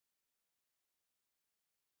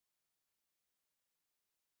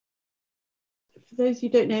For those who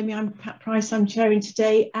don't know me, I'm Pat Price, I'm chairing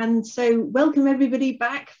today. And so welcome everybody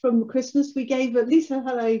back from Christmas. We gave Lisa,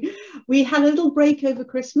 hello. We had a little break over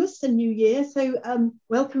Christmas and New Year. So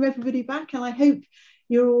welcome everybody back. And I hope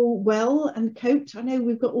you're all well and coped. I know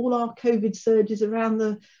we've got all our COVID surges around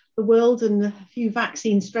the world and a few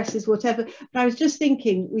vaccine stresses, whatever. But I was just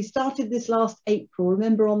thinking, we started this last April.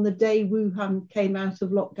 Remember on the day Wuhan came out of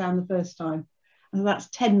lockdown the first time? And that's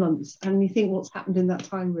 10 months. And you think what's happened in that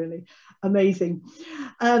time, really amazing.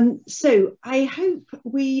 So I hope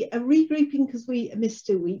we are regrouping because we missed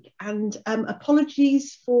a week. And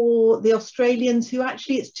apologies for the Australians who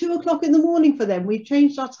actually, it's 2 o'clock in the morning for them. We've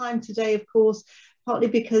changed our time today, of course, partly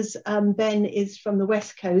because Ben is from the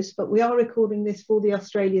West Coast, but we are recording this for the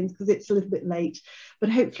Australians because it's a little bit late. But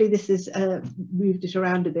hopefully this has moved it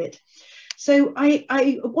around a bit. So I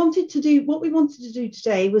wanted to do, what we wanted to do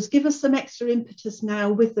today was give us some extra impetus now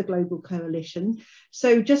with the Global Coalition.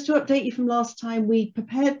 So just to update you from last time, we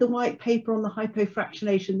prepared the white paper on the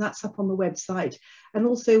hypofractionation, that's up on the website. And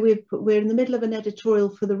also we're in the middle of an editorial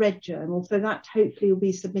for the Red Journal, so that hopefully will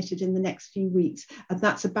be submitted in the next few weeks. And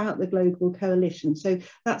that's about the Global Coalition, so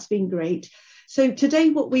that's been great. So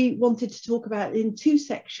today what we wanted to talk about in 2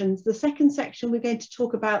 sections. The second section, we're going to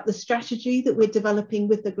talk about the strategy that we're developing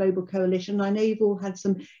with the Global Coalition. I know you've all had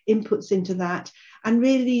some inputs into that and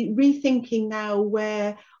really rethinking now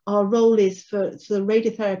where our role is for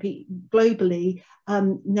radiotherapy globally,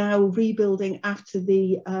 now rebuilding after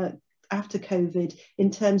COVID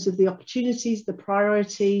in terms of the opportunities, the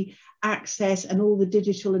priority, access and all the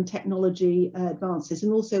digital and technology advances.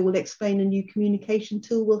 And also we'll explain a new communication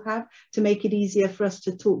tool we'll have to make it easier for us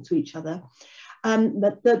to talk to each other.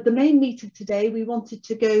 But the main meat of today, we wanted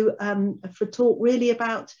to go for a talk really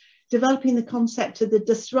about developing the concept of the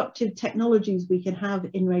disruptive technologies we can have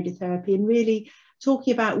in radiotherapy and really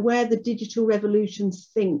talking about where the digital revolution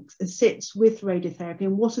sits with radiotherapy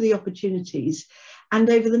and what are the opportunities. And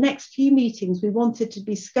over the next few meetings, we wanted to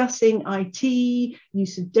be discussing IT,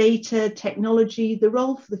 use of data, technology, the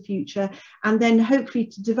role for the future, and then hopefully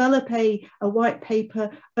to develop a white paper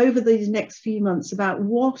over these next few months about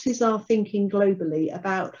what is our thinking globally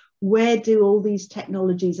about where do all these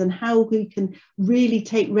technologies and how we can really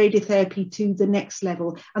take radiotherapy to the next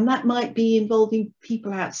level. And that might be involving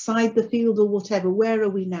people outside the field or whatever. Where are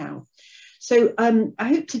we now? So I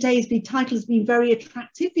hope today's title has been very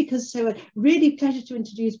attractive because so a really pleasure to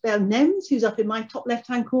introduce Nelms, who's up in my top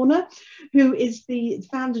left-hand corner, who is the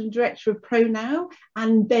founder and director of ProKnow,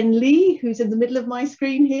 and Ben Lee, who's in the middle of my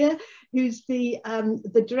screen here, who's the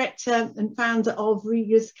director and founder of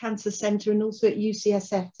Rayos Cancer Centre and also at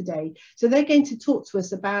UCSF today. So they're going to talk to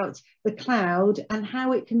us about the cloud and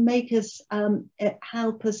how it can make us,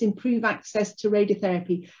 help us improve access to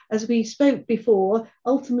radiotherapy. As we spoke before,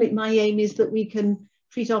 ultimately my aim is that we can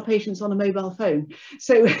treat our patients on a mobile phone.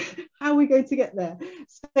 So how are we going to get there?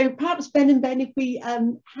 So perhaps Ben, if we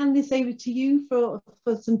hand this over to you for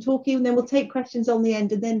some talking, and then we'll take questions on the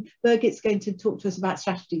end, and then Birgit's going to talk to us about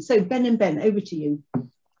strategy. So Ben, over to you.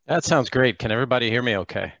 That sounds great. Can everybody hear me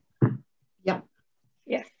okay? Yeah.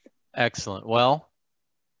 Yes. Excellent. Well,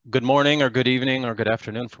 good morning or good evening or good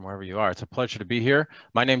afternoon from wherever you are. It's a pleasure to be here.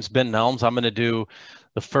 My name's Ben Nelms. I'm going to do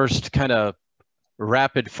the first kind of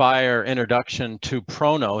rapid fire introduction to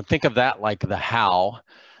ProKnow. Think of that like the how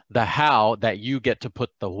that you get to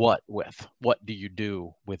put the what with. What do you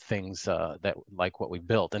do with things that like what we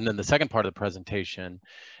built? And then the second part of the presentation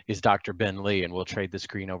is Dr. Ben Lee, and we'll trade the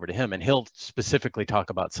screen over to him, and he'll specifically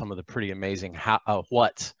talk about some of the pretty amazing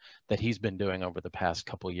what's that he's been doing over the past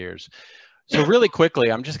couple of years. So really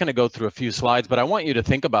quickly, I'm just going to go through a few slides, but I want you to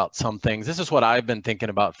think about some things. This is what I've been thinking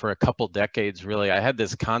about for a couple decades, really. I had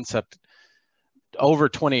this concept over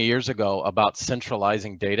 20 years ago about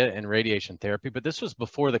centralizing data in radiation therapy, but this was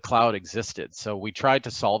before the cloud existed. So we tried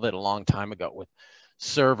to solve it a long time ago with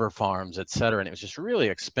server farms, et cetera, and it was just really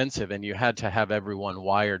expensive, and you had to have everyone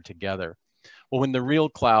wired together. Well, when the real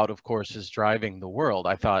cloud, of course, is driving the world,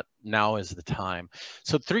 I thought now is the time.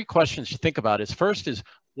 So 3 questions to think about is, first is,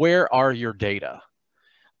 where are your data?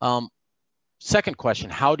 Second question,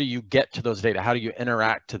 how do you get to those data? How do you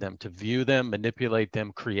interact to them, to view them, manipulate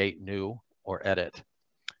them, create new, or edit?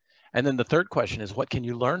 And then the third question is, what can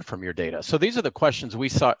you learn from your data? So these are the questions we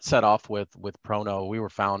set off with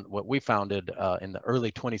ProKnow. We founded in the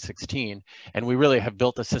early 2016, and we really have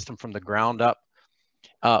built a system from the ground up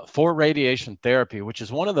for radiation therapy, which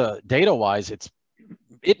is one of the data-wise,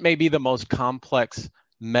 it may be the most complex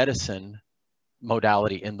medicine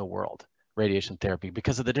modality in the world. radiation therapy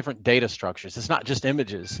because of the different data structures. It's not just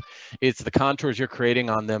images, it's the contours you're creating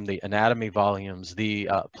on them, the anatomy volumes, the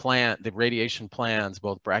the radiation plans,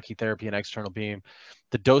 both brachytherapy and external beam,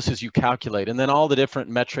 the doses you calculate, and then all the different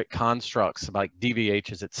metric constructs like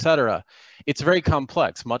DVHs, et cetera. It's very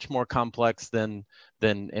complex, much more complex than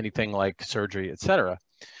anything like surgery, et cetera.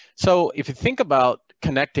 So if you think about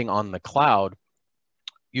connecting on the cloud,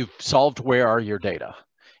 you've solved where are your data.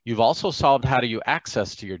 You've also solved how do you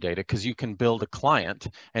access to your data, because you can build a client.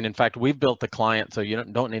 And in fact, we've built the client so you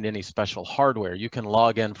don't need any special hardware. You can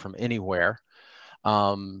log in from anywhere,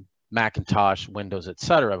 Macintosh, Windows, et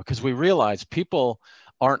cetera, because we realize people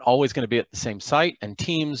aren't always going to be at the same site, and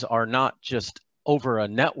teams are not just over a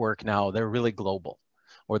network now, they're really global,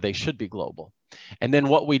 or they should be global. And then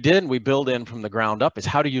what we did, we build in from the ground up, is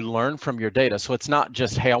how do you learn from your data? So it's not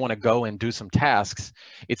just, hey, I want to go and do some tasks.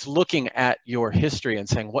 It's looking at your history and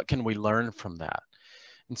saying, what can we learn from that?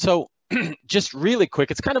 And so just really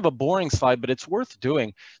quick, it's kind of a boring slide, but it's worth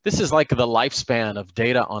doing. This is like the lifespan of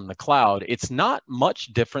data on the cloud. It's not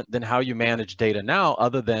much different than how you manage data now,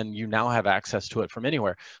 other than you now have access to it from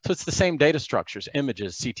anywhere. So it's the same data structures,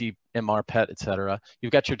 images, CT, MR, PET, et cetera.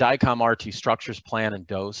 You've got your DICOM RT structures, plan, and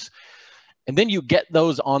dose. And then you get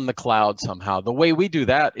those on the cloud somehow. The way we do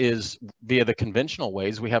that is via the conventional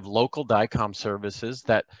ways. We have local DICOM services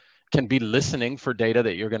that can be listening for data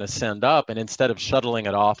that you're going to send up. And instead of shuttling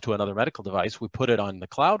it off to another medical device, we put it on the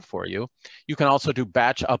cloud for you. You can also do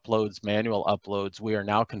batch uploads, manual uploads. We are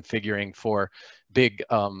now configuring for big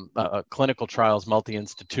clinical trials,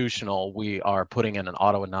 multi-institutional. We are putting in an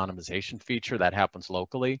auto anonymization feature that happens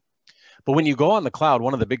locally. But when you go on the cloud,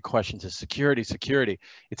 one of the big questions is security, security.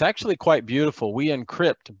 It's actually quite beautiful. We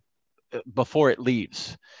encrypt before it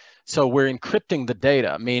leaves. So we're encrypting the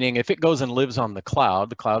data, meaning if it goes and lives on the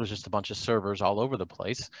cloud is just a bunch of servers all over the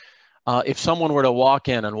place. If someone were to walk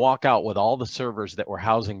in and walk out with all the servers that were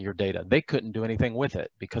housing your data, they couldn't do anything with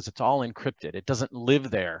it because it's all encrypted. It doesn't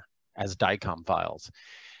live there as DICOM files.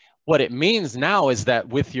 What it means now is that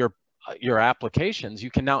with your applications,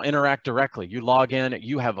 you can now interact directly. You log in,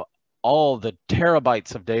 you have all the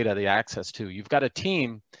terabytes of data, the access to. You've got a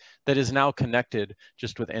team that is now connected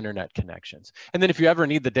just with internet connections. And then if you ever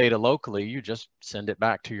need the data locally, you just send it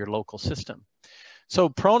back to your local system. So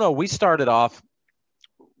ProKnow, we started off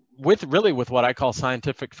with what I call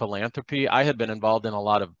scientific philanthropy. I had been involved in a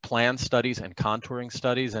lot of plan studies and contouring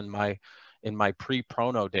studies in my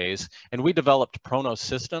pre-ProKnow days, and we developed ProKnow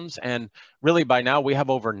systems. And really by now we have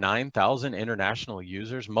over 9,000 international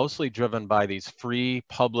users, mostly driven by these free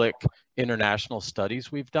public international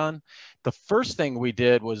studies we've done. The first thing we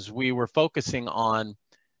did was we were focusing on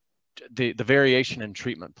the variation in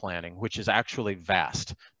treatment planning, which is actually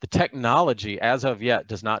vast. The technology, as of yet,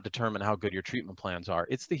 does not determine how good your treatment plans are.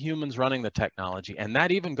 It's the humans running the technology, and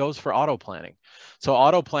that even goes for auto planning. So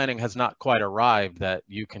auto planning has not quite arrived that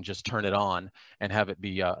you can just turn it on and have it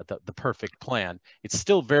be the perfect plan. It's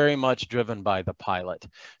still very much driven by the pilot.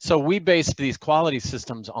 So we based these quality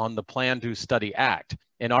systems on the Plan, Do, Study, Act.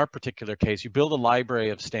 In our particular case, you build a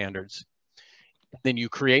library of standards. Then you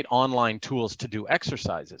create online tools to do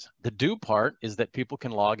exercises. The do part is that people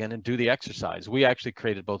can log in and do the exercise. We actually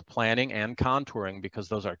created both planning and contouring because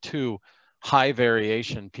those are two high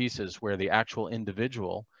variation pieces where the actual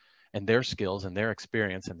individual and their skills and their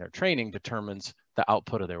experience and their training determines the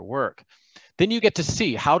output of their work. Then you get to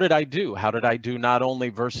see, how did I do? How did I do not only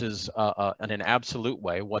versus in an absolute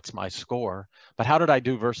way, what's my score, but how did I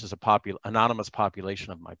do versus anonymous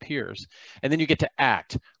population of my peers? And then you get to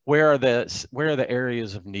act. Where are the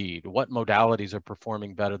areas of need? What modalities are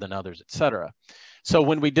performing better than others, et cetera? So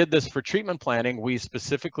when we did this for treatment planning, we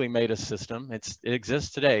specifically made a system. It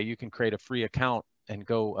exists today. You can create a free account and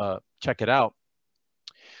go check it out,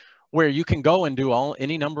 where you can go and do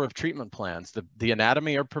any number of treatment plans. The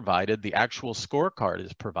anatomy are provided, the actual scorecard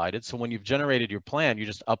is provided. So when you've generated your plan, you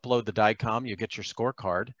just upload the DICOM, you get your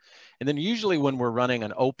scorecard. And then usually when we're running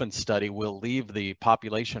an open study, we'll leave the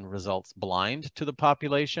population results blind to the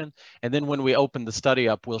population. And then when we open the study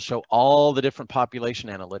up, we'll show all the different population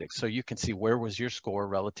analytics. So you can see where was your score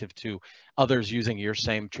relative to others using your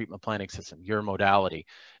same treatment planning system, your modality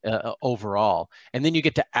overall. And then you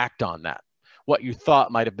get to act on that. What you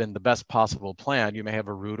thought might have been the best possible plan, you may have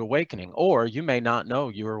a rude awakening, or you may not know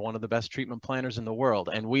you are one of the best treatment planners in the world.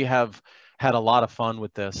 And we have had a lot of fun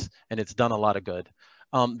with this, and it's done a lot of good.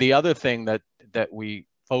 The other thing that we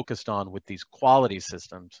focused on with these quality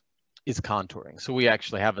systems is contouring. So we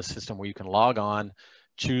actually have a system where you can log on,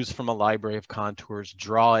 choose from a library of contours,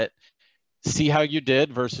 draw it, see how you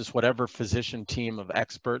did versus whatever physician team of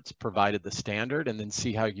experts provided the standard, and then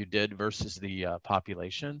see how you did versus the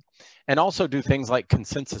population. And also do things like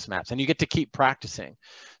consensus maps, and you get to keep practicing.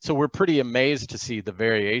 So we're pretty amazed to see the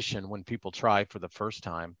variation when people try for the first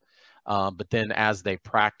time. But then as they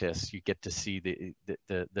practice, you get to see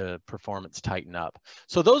the performance tighten up.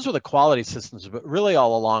 So those are the quality systems, but really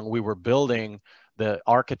all along we were building the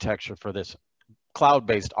architecture for this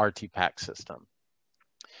cloud-based RT-PAC system.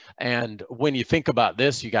 And when you think about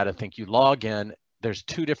this, you got to think you log in. There's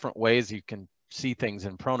two different ways you can see things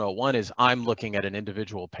in ProKnow. One is I'm looking at an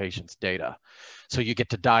individual patient's data. So you get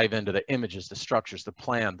to dive into the images, the structures, the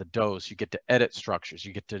plan, the dose. You get to edit structures.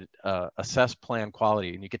 You get to assess plan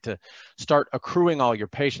quality, and you get to start accruing all your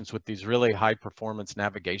patients with these really high performance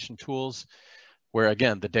navigation tools where,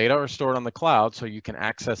 again, the data are stored on the cloud, so you can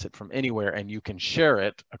access it from anywhere and you can share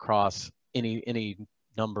it across any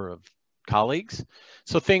number of colleagues.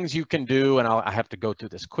 So things you can do, and I have to go through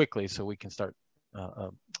this quickly so we can start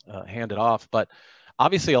hand it off. But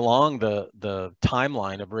obviously along the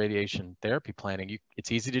timeline of radiation therapy planning,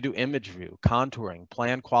 it's easy to do image view, contouring,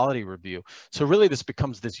 plan quality review. So really this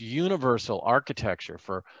becomes this universal architecture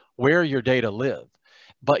for where your data live.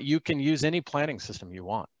 But you can use any planning system you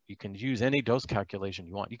want. You can use any dose calculation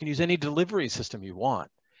you want. You can use any delivery system you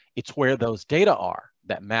want. It's where those data are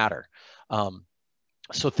that matter.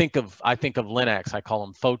 So I think of Linux, I call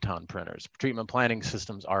them photon printers. Treatment planning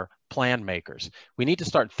systems are plan makers. We need to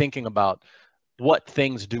start thinking about what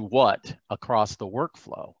things do what across the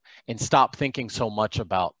workflow and stop thinking so much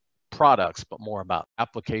about products, but more about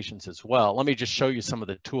applications as well. Let me just show you some of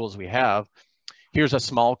the tools we have. Here's a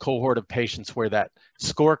small cohort of patients where that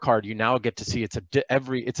scorecard, you now get to see it's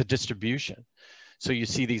a distribution. So you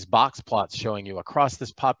see these box plots showing you across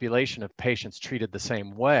this population of patients treated the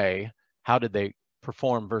same way, how did they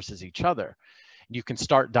perform versus each other. You can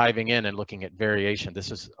start diving in and looking at variation.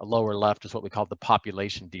 This is a lower left is what we call the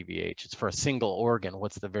population DVH. It's for a single organ.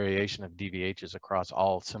 What's the variation of DVHs across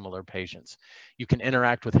all similar patients? You can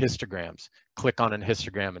interact with histograms. Click on an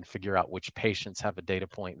histogram and figure out which patients have a data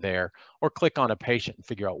point there, or click on a patient and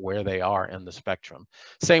figure out where they are in the spectrum.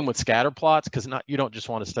 Same with scatter plots, because you don't just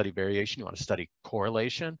want to study variation, you want to study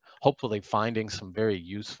correlation, hopefully finding some very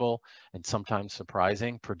useful and sometimes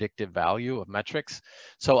surprising predictive value of metrics.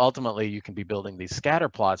 So ultimately you can be building these scatter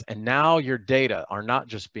plots, and now your data are not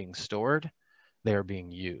just being stored, they are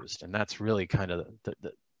being used. And that's really kind of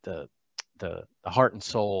the heart and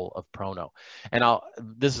soul of ProKnow. And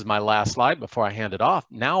this is my last slide before I hand it off.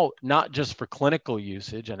 Now, not just for clinical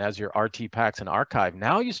usage and as your RT-PACs and archive,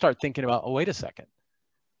 now you start thinking about, oh, wait a second.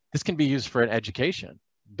 This can be used for an education,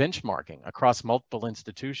 benchmarking across multiple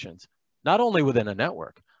institutions, not only within a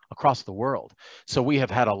network, across the world. So we have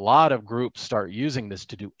had a lot of groups start using this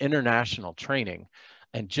to do international training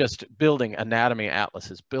and just building anatomy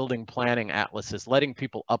atlases, building planning atlases, letting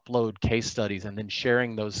people upload case studies and then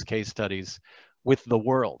sharing those case studies with the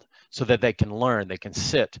world so that they can learn, they can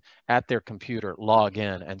sit at their computer, log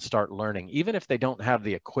in and start learning, even if they don't have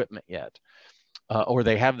the equipment yet, or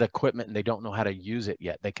they have the equipment and they don't know how to use it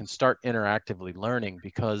yet. They can start interactively learning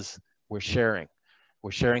because we're sharing. We're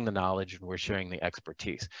sharing the knowledge and we're sharing the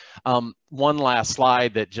expertise. One last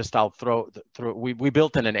slide that just I'll throw. We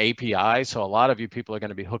built in an API, so a lot of you people are going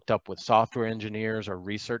to be hooked up with software engineers or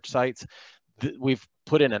research sites. We've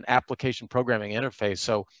put in an application programming interface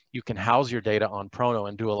so you can house your data on ProKnow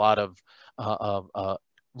and do a lot of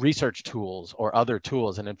research tools or other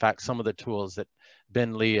tools. And in fact, some of the tools that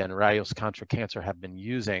Ben Lee and Rayos Contra Cancer have been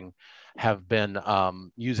using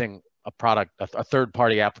using a product, a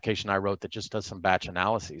third-party application I wrote that just does some batch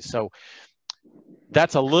analyses. So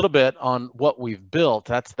that's a little bit on what we've built.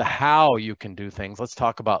 That's the how you can do things. Let's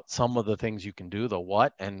talk about some of the things you can do, the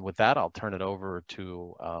what. And with that, I'll turn it over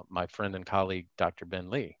to my friend and colleague, Dr. Ben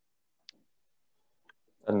Lee.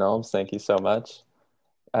 Nelms, thank you so much.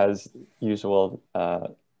 As usual,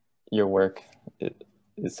 your work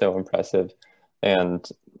is so impressive. And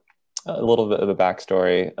a little bit of a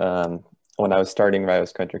backstory. When I was starting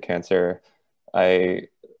Rayos Contra Cancer, I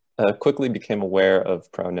quickly became aware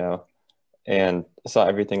of ProKnow and saw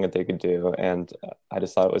everything that they could do. And I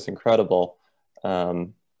just thought it was incredible.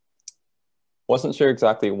 Wasn't sure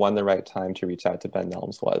exactly when the right time to reach out to Ben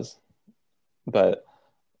Nelms was, but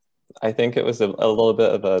I think it was a little bit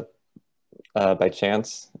of a by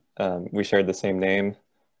chance. We shared the same name.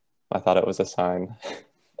 I thought it was a sign.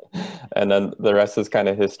 And then the rest is kind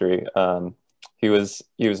of history. He was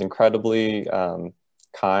incredibly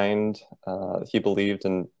kind. He believed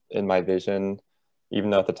in my vision, even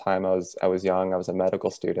though at the time I was young. I was a medical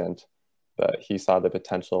student, but he saw the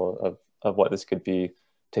potential of what this could be.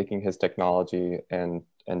 taking his technology and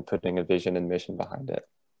putting a vision and mission behind it.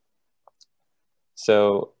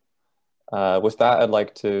 So with that, I'd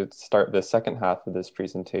like to start the second half of this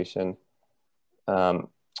presentation.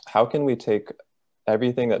 How can we take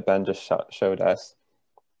everything that Ben just showed us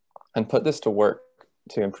and put this to work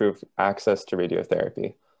to improve access to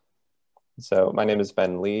radiotherapy? So my name is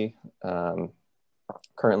Ben Lee,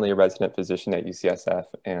 currently a resident physician at UCSF,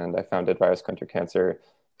 and I founded Rayos Contra Cancer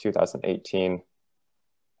 2018.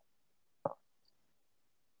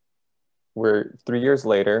 We're 3 years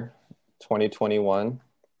later, 2021,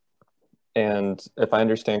 and if I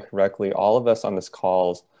understand correctly, all of us on this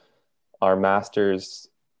call are masters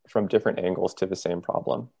from different angles to the same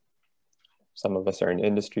problem. Some of us are in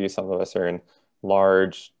industry, some of us are in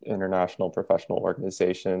large international professional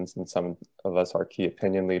organizations, and some of us are key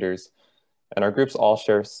opinion leaders. And our groups all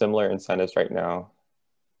share similar incentives right now.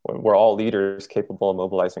 We're all leaders capable of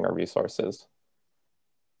mobilizing our resources.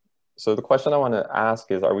 So the question I want to ask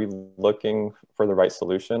is, are we looking for the right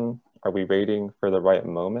solution? Are we waiting for the right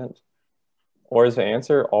moment? Or is the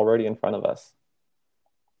answer already in front of us?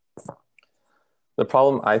 The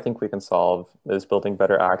problem I think we can solve is building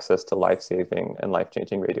better access to life-saving and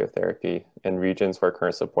life-changing radiotherapy in regions where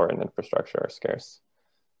current support and infrastructure are scarce.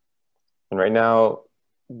 And right now,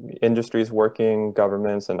 industry is working,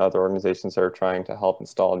 governments and other organizations are trying to help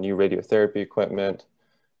install new radiotherapy equipment.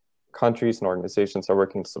 Countries and organizations are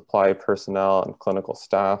working to supply personnel and clinical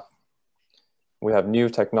staff. We have new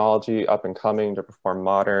technology up and coming to perform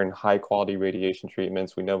modern, high-quality radiation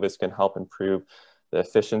treatments. We know this can help improve the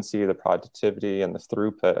efficiency, the productivity, and the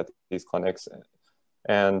throughput at these clinics.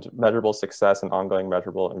 And measurable success and ongoing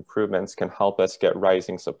measurable improvements can help us get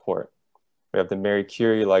rising support. We have the Marie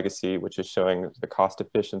Curie legacy, which is showing the cost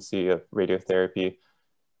efficiency of radiotherapy.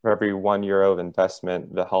 For every €1 of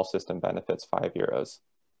investment, the health system benefits €5.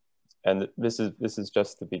 And this is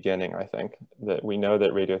just the beginning, I think, that we know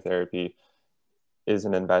that radiotherapy is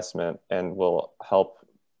an investment and will help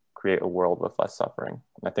create a world with less suffering.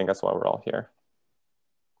 And I think that's why we're all here.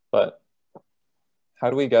 But how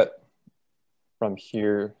do we get from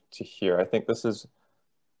here to here? I think this is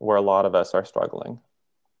where a lot of us are struggling.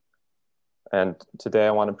 And today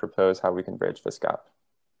I want to propose how we can bridge this gap.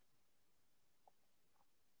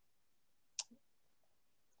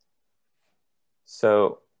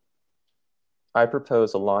 So I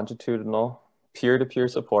propose a longitudinal peer-to-peer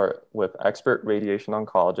support with expert radiation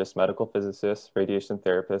oncologists, medical physicists, radiation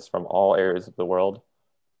therapists from all areas of the world,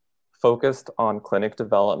 focused on clinic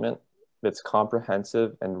development that's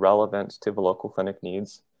comprehensive and relevant to the local clinic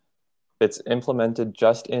needs. It's implemented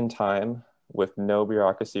just in time with no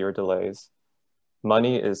bureaucracy or delays.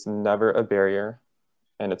 Money is never a barrier,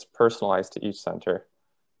 and it's personalized to each center.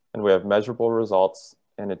 And we have measurable results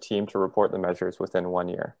and a team to report the measures within 1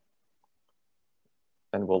 year.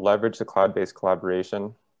 And we'll leverage the cloud-based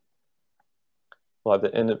collaboration. We'll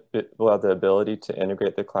have the ability to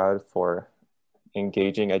integrate the cloud for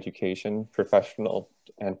engaging education, professional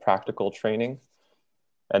and practical training,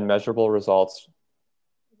 and measurable results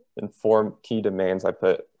in 4 key domains. I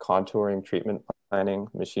put contouring, treatment planning,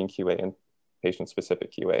 machine QA, and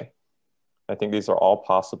patient-specific QA. I think these are all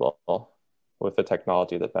possible with the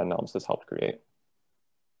technology that Ben Nelms has helped create.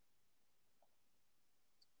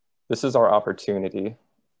 This is our opportunity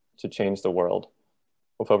to change the world.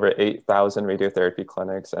 With over 8,000 radiotherapy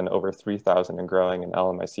clinics and over 3,000 and growing in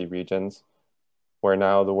LMIC regions, where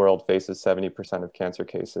now the world faces 70% of cancer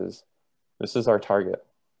cases. This is our target.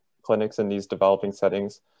 Clinics in these developing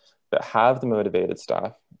settings that have the motivated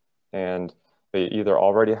staff, and they either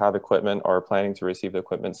already have equipment or are planning to receive the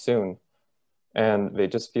equipment soon, and they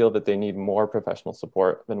just feel that they need more professional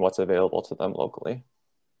support than what's available to them locally.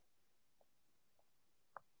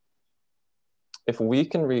 If we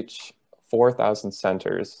can reach 4,000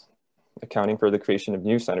 centers, accounting for the creation of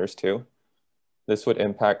new centers too, this would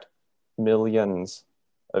impact millions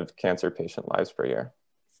of cancer patient lives per year.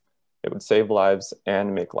 It would save lives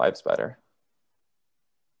and make lives better.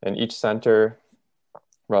 In each center,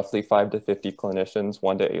 roughly 5 to 50 clinicians,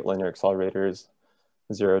 1 to 8 linear accelerators,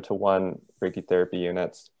 0 to 1 brachytherapy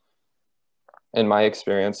units. In my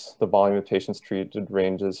experience, the volume of patients treated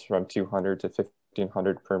ranges from 200 to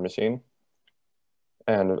 1,500 per machine,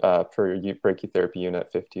 and per brachytherapy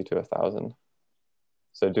unit, 50 to 1,000.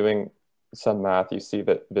 So doing some math, you see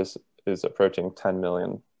that this is approaching 10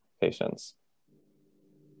 million patients.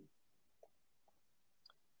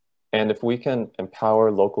 And if we can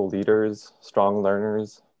empower local leaders, strong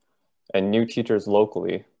learners, and new teachers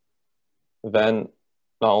locally, then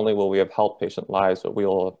not only will we have helped patient lives, but we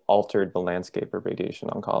will have altered the landscape of radiation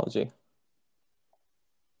oncology.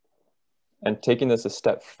 And taking this a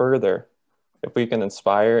step further, If we can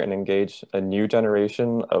inspire and engage a new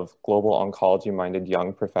generation of global oncology-minded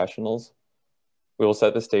young professionals, we will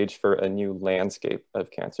set the stage for a new landscape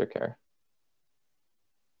of cancer care.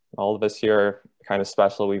 All of us here are kind of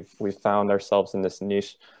special. We've found ourselves in this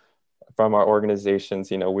niche from our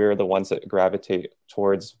organizations. You know, we're the ones that gravitate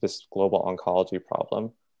towards this global oncology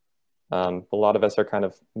problem. A lot of us are kind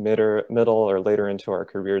of middle or later into our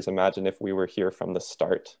careers. Imagine if we were here from the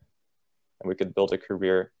start and we could build a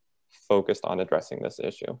career focused on addressing this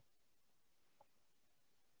issue.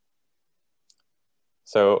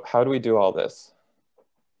 So how do we do all this?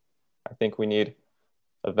 I think we need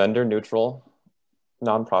a vendor-neutral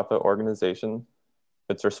nonprofit organization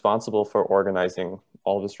that's responsible for organizing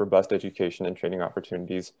all this robust education and training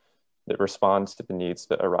opportunities that responds to the needs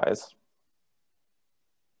that arise.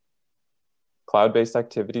 Cloud-based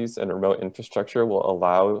activities and remote infrastructure will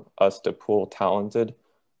allow us to pool talented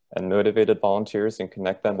and motivated volunteers and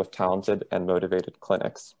connect them with talented and motivated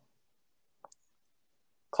clinics.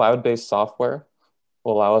 Cloud-based software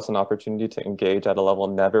will allow us an opportunity to engage at a level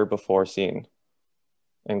never before seen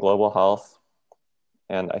in global health.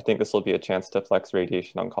 And I think this will be a chance to flex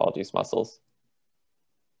radiation oncology's muscles.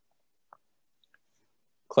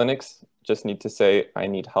 Clinics just need to say, I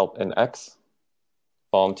need help in X.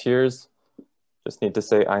 Volunteers just need to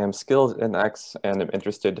say, I am skilled in X and am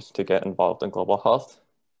interested to get involved in global health.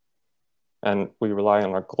 And we rely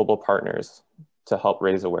on our global partners to help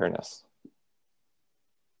raise awareness.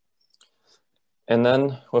 And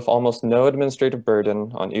then with almost no administrative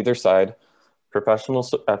burden on either side, professional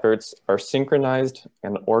efforts are synchronized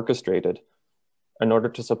and orchestrated in order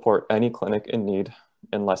to support any clinic in need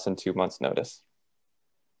in less than 2 months' notice.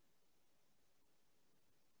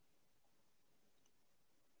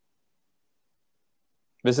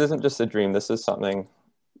 This isn't just a dream, this is something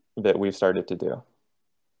that we've started to do.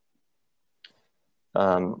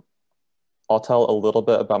 I'll tell a little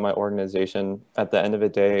bit about my organization. At the end of the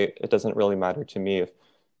day, it doesn't really matter to me if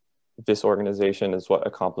this organization is what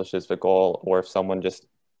accomplishes the goal, or if someone just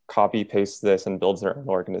copy pastes this and builds their own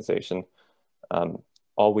organization.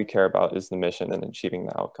 All we care about is the mission and achieving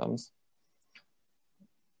the outcomes.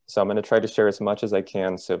 So I'm going to try to share as much as I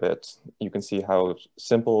can so that you can see how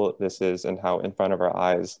simple this is and how in front of our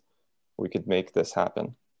eyes we could make this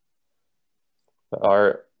happen.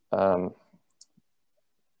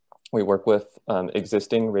 We work with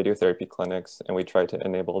existing radiotherapy clinics, and we try to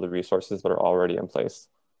enable the resources that are already in place.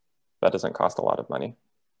 That doesn't cost a lot of money.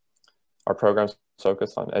 Our programs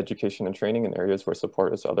focus on education and training in areas where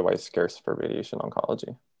support is otherwise scarce for radiation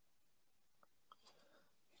oncology.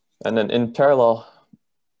 And then in parallel,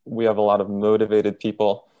 we have a lot of motivated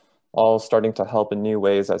people all starting to help in new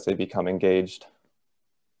ways as they become engaged.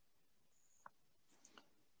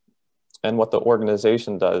 And what the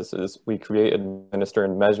organization does is we create, administer,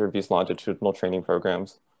 and measure these longitudinal training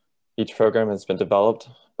programs. Each program has been developed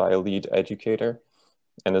by a lead educator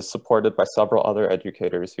and is supported by several other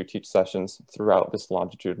educators who teach sessions throughout this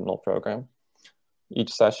longitudinal program.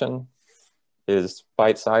 Each session is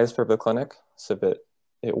bite-sized for the clinic so that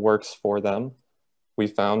it works for them. We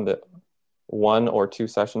found that 1 or 2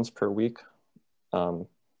 sessions per week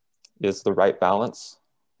is the right balance,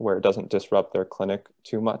 where it doesn't disrupt their clinic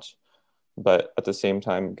too much, but at the same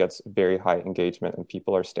time gets very high engagement and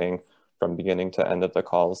people are staying from beginning to end of the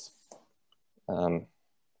calls. In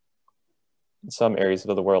some areas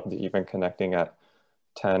of the world, even connecting at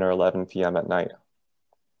 10 or 11 p.m. at night.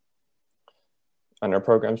 And our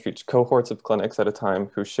programs reach cohorts of clinics at a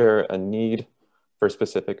time who share a need for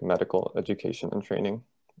specific medical education and training.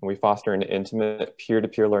 And we foster an intimate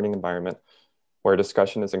peer-to-peer learning environment where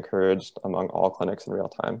discussion is encouraged among all clinics in real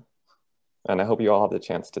time. And I hope you all have the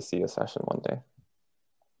chance to see a session one day.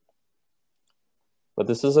 But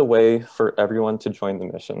this is a way for everyone to join the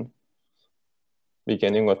mission,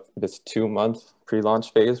 beginning with this 2-month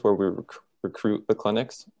pre-launch phase where we recruit the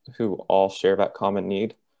clinics who all share that common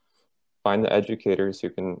need, find the educators who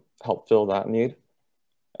can help fill that need,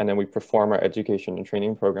 and then we perform our education and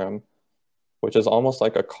training program, which is almost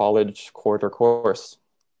like a college quarter course.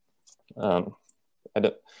 I'm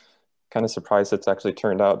kind of surprised it's actually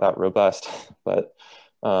turned out that robust, but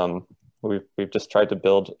we've just tried to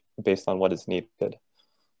build based on what is needed.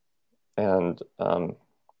 And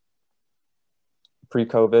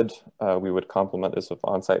pre-COVID, we would complement this with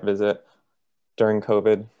on-site visit. During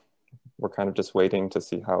COVID, we're kind of just waiting to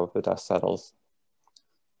see how the dust settles.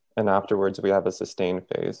 And afterwards, we have a sustained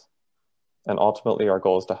phase. And ultimately, our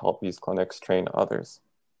goal is to help these clinics train others.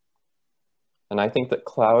 And I think that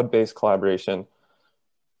cloud-based collaboration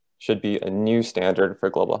should be a new standard for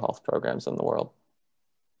global health programs in the world.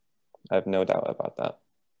 I have no doubt about that.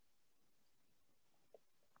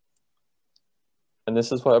 And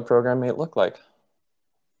this is what a program may look like.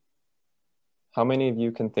 How many of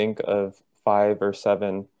you can think of 5 or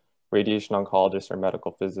 7 radiation oncologists or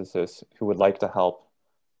medical physicists who would like to help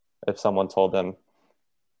if someone told them,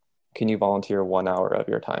 can you volunteer 1 hour of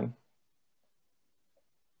your time?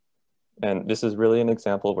 And this is really an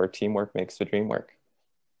example where teamwork makes the dream work.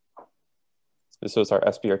 This was our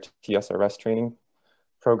SBRT SRS training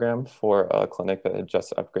program for a clinic that had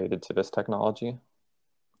just upgraded to this technology.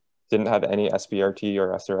 Didn't have any SBRT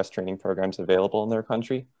or SRS training programs available in their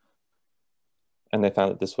country. And they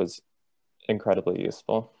found that this was incredibly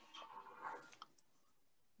useful.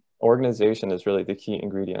 Organization is really the key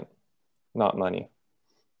ingredient, not money.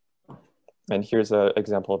 And here's an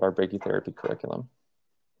example of our Radiotherapy curriculum.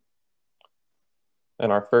 In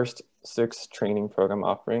our first 6 training program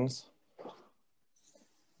offerings,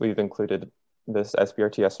 we've included this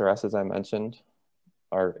SBRT SRS, as I mentioned,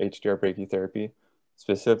 our HDR Radiotherapy,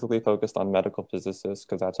 specifically focused on medical physicists,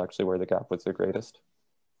 because that's actually where the gap was the greatest.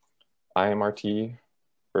 IMRT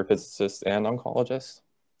for physicists and oncologists,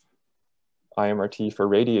 IMRT for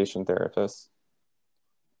radiation therapists,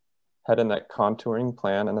 head and neck contouring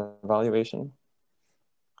plan and evaluation.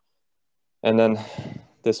 And then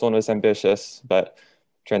this one was ambitious, but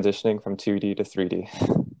transitioning from 2D to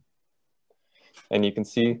 3D. And you can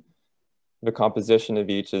see the composition of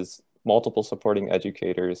each is multiple supporting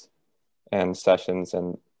educators and sessions.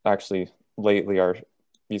 And actually lately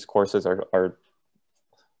these courses are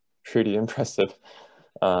pretty impressive.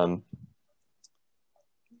 So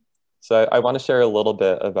I want to share a little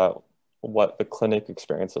bit about what the clinic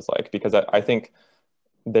experience is like, because I think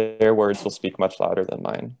their words will speak much louder than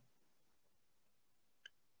mine.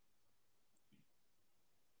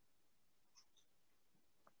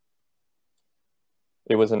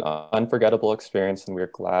 It was an unforgettable experience, and we're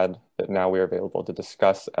glad that now we are available to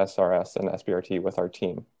discuss SRS and SBRT with our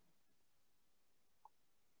team.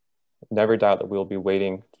 Never doubt that we'll be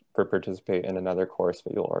waiting to participate in another course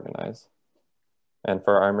that you'll organize. And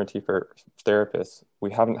for our IMRT for therapists,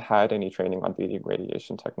 we haven't had any training on beating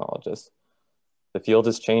radiation technologists. The field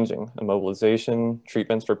is changing, immobilization,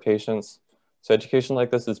 treatments for patients. So education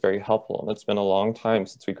like this is very helpful, and it's been a long time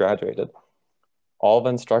since we graduated. All the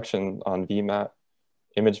instruction on VMAT,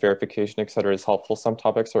 image verification, et cetera, is helpful. Some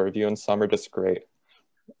topics are reviewed and some are just great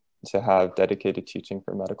to have dedicated teaching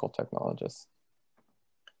for medical technologists.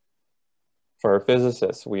 For our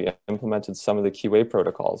physicists, we implemented some of the QA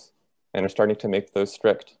protocols and are starting to make those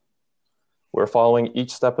strict. We're following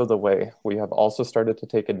each step of the way. We have also started to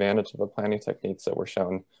take advantage of the planning techniques that were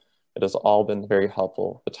shown. It has all been very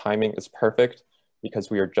helpful. The timing is perfect because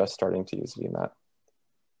we are just starting to use VMAT.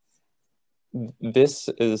 This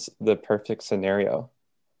is the perfect scenario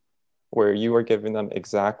where you are giving them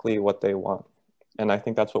exactly what they want. And I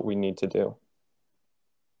think that's what we need to do.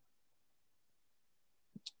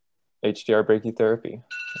 HDR Brachytherapy.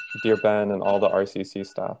 Dear Ben and all the RCC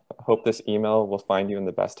staff, I hope this email will find you in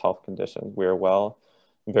the best health condition. We are well.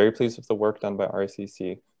 I'm very pleased with the work done by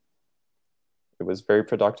RCC. It was very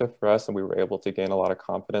productive for us, and we were able to gain a lot of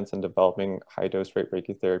confidence in developing high-dose rate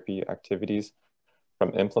brachytherapy activities,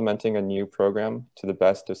 from implementing a new program to the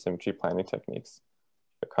best dosimetry planning techniques.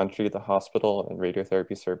 The country, the hospital, and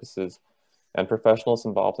radiotherapy services, and professionals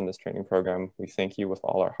involved in this training program, we thank you with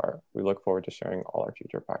all our heart. We look forward to sharing all our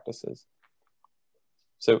future practices.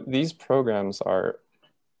 So these programs are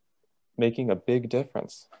making a big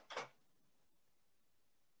difference.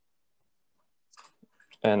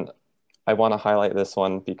 And I want to highlight this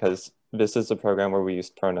one because this is the program where we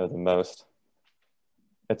use ProKnow the most.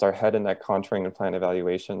 It's our head and neck contouring and plan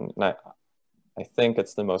evaluation. And I think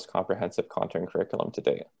it's the most comprehensive contouring curriculum to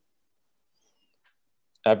date.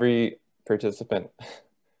 Every participant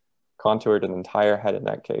contoured an entire head and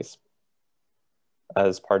neck case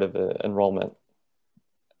as part of the enrollment,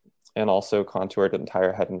 and also contoured an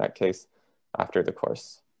entire head and neck case after the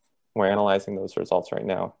course. We're analyzing those results right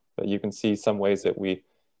now, but you can see some ways that we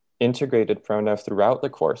integrated ProKnow throughout the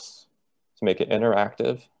course to make it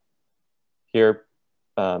interactive. Here,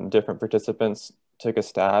 different participants took a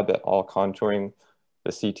stab at all contouring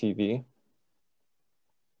the CTV.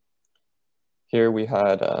 Here we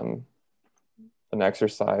had an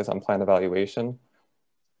exercise on plan evaluation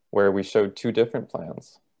where we showed 2 different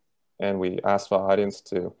plans, and we asked the audience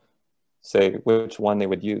to say which one they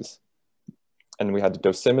would use. And we had the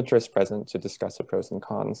dosimetrist present to discuss the pros and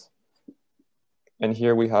cons. And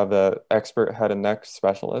here we have an expert head and neck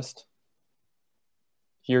specialist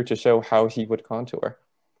here to show how he would contour.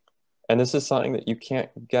 And this is something that you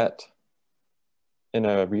can't get in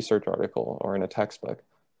a research article or in a textbook.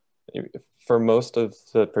 For most of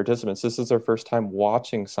the participants, this is their first time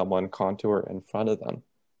watching someone contour in front of them.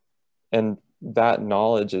 And that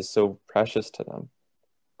knowledge is so precious to them.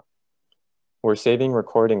 We're saving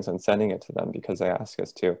recordings and sending it to them because they ask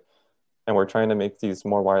us to. And we're trying to make these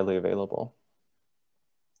more widely available.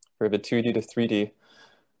 For the 2D to 3D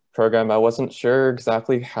program, I wasn't sure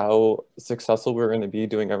exactly how successful we were going to be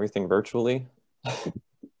doing everything virtually.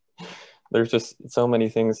 There's just so many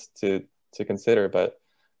things to consider, but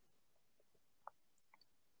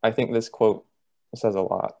I think this quote says a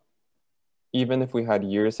lot. Even if we had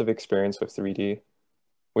years of experience with 3D,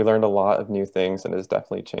 we learned a lot of new things, and it has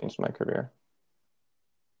definitely changed my career.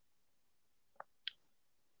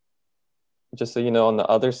 Just so you know, on the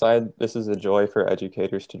other side, this is a joy for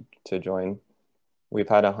educators to join. We've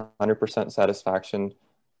had 100% satisfaction,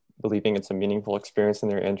 believing it's a meaningful experience in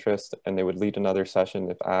their interest, and they would lead another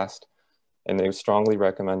session if asked. And they strongly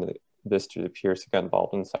recommend this to the peers to get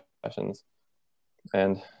involved in sessions.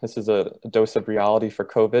 And this is a dose of reality for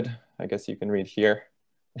COVID. I guess you can read here.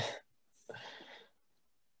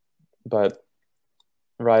 But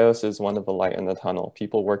Rayos is one of the light in the tunnel,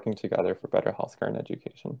 people working together for better healthcare and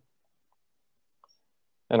education.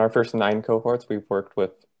 In our first 9 cohorts, we've worked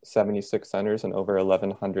with 76 centers and over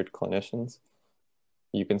 1,100 clinicians.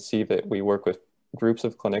 You can see that we work with groups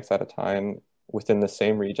of clinics at a time within the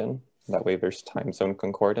same region. That way there's time zone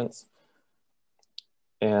concordance.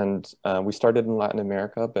 And we started in Latin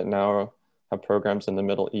America, but now have programs in the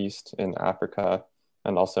Middle East, in Africa,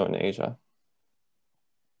 and also in Asia.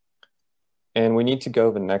 And we need to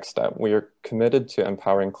go the next step. We are committed to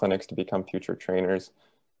empowering clinics to become future trainers.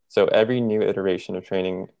 So every new iteration of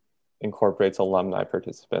training incorporates alumni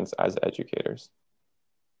participants as educators.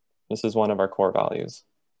 This is one of our core values.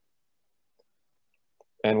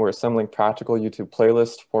 And we're assembling practical YouTube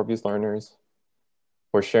playlists for these learners.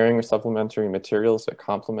 We're sharing supplementary materials that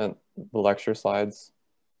complement the lecture slides.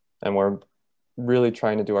 And we're really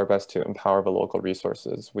trying to do our best to empower the local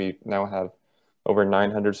resources. We now have over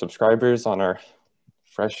 900 subscribers on our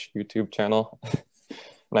fresh YouTube channel.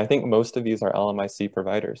 And I think most of these are LMIC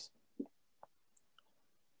providers.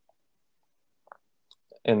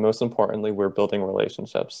 And most importantly, we're building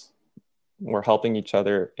relationships. We're helping each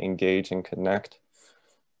other engage and connect.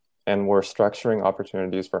 And we're structuring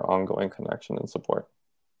opportunities for ongoing connection and support.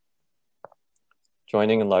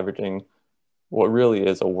 Joining and leveraging what really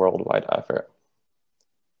is a worldwide effort.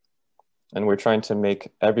 And we're trying to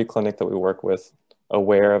make every clinic that we work with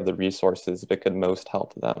aware of the resources that could most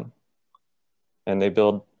help them. And they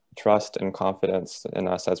build trust and confidence in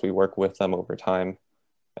us as we work with them over time,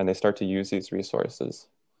 and they start to use these resources.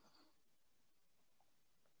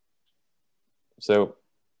 So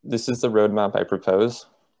this is the roadmap I propose.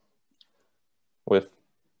 With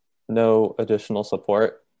no additional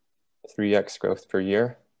support, 3x growth per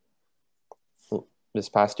year. This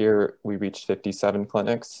past year, we reached 57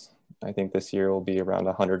 clinics. I think this year will be around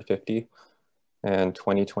 150, and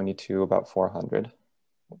 2022 about 400.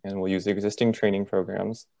 And we'll use existing training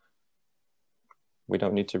programs. We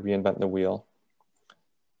don't need to reinvent the wheel,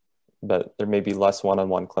 but there may be less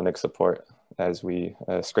one-on-one clinic support as we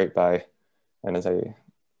scrape by and as I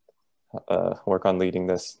work on leading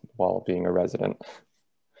this while being a resident.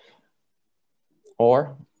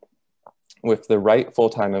 Or with the right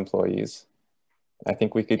full-time employees, I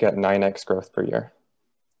think we could get 9x growth per year.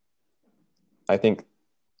 I think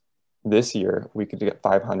this year we could get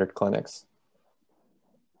 500 clinics.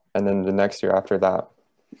 And then the next year after that,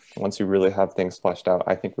 once we really have things fleshed out,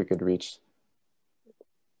 I think we could reach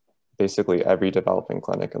basically every developing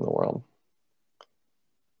clinic in the world.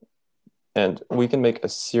 And we can make a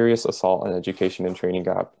serious assault on education and training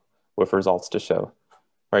gap with results to show.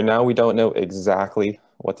 Right now, we don't know exactly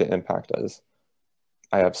what the impact is.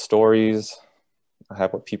 I have stories, I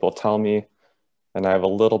have what people tell me, and I have a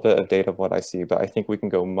little bit of data of what I see, but I think we can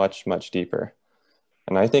go much, much deeper.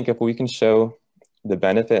 And I think if we can show the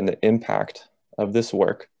benefit and the impact of this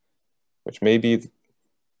work, which may be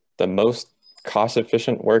the most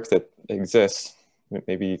cost-efficient work that exists,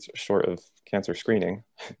 maybe short of cancer screening,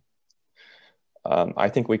 I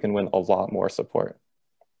think we can win a lot more support.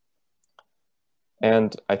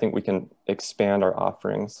 And I think we can expand our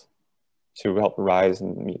offerings to help rise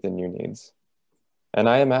and meet the new needs. And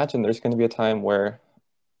I imagine there's going to be a time where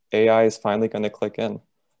AI is finally going to click in.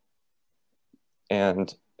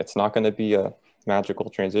 And it's not going to be a magical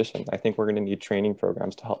transition. I think we're going to need training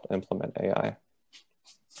programs to help implement AI.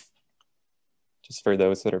 Just for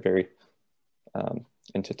those that are very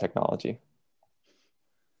into technology.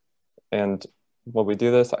 And while we do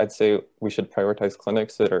this, I'd say we should prioritize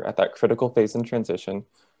clinics that are at that critical phase in transition.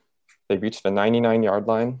 They reached the 99-yard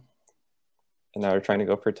line, and now they're trying to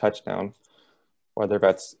go for a touchdown, whether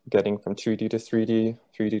that's getting from 2D to 3D,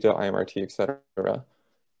 3D to IMRT, et cetera.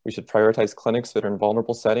 We should prioritize clinics that are in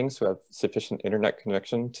vulnerable settings who have sufficient internet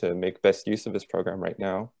connection to make best use of this program right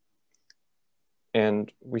now.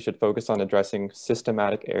 And we should focus on addressing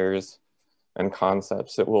systematic errors and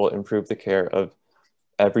concepts that will improve the care of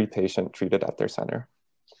every patient treated at their center.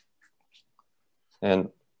 And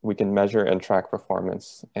we can measure and track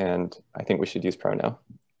performance, and I think we should use ProKnow.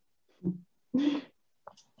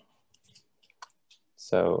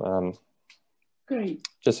 So great.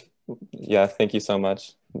 Yeah, thank you so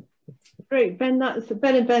much. Great, Ben,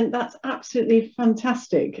 that's absolutely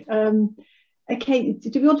fantastic. Okay,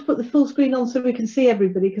 do we want to put the full screen on so we can see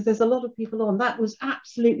everybody? Because there's a lot of people on. That was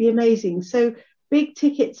absolutely amazing. So big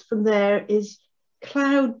tickets from there is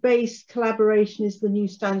cloud-based collaboration is the new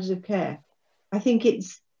standard of care. I think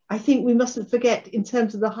we mustn't forget in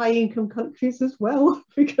terms of the high income countries as well,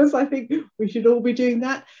 because I think we should all be doing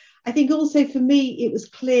that. I think also for me, it was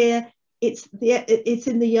clear it's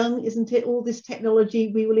in the young, isn't it? All this technology,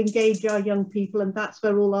 we will engage our young people, and that's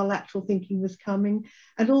where all our lateral thinking was coming.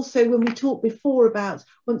 And also when we talked before about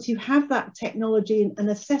once you have that technology and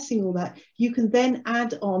assessing all that, you can then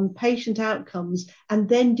add on patient outcomes and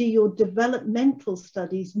then do your developmental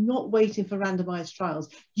studies, not waiting for randomized trials.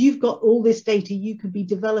 You've got all this data, you could be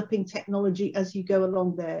developing technology as you go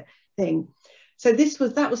along their thing. So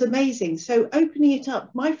that was amazing. So opening it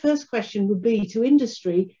up, my first question would be to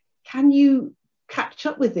industry, can you catch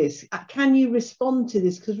up with this? Can you respond to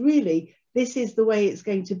this? Because really, this is the way it's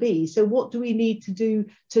going to be. So what do we need to do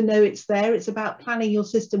to know it's there? It's about planning your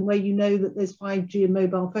system where you know that there's 5G and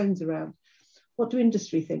mobile phones around. What do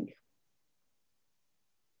industry think?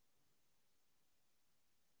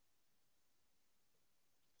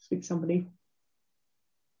 Speak somebody.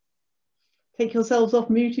 Take yourselves off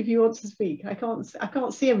mute if you want to speak. I can't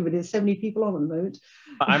see everybody. There's so many people on at the moment.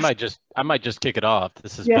 I might just kick it off.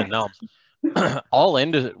 This has Yeah. been Nelms. All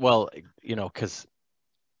into, well, you know, because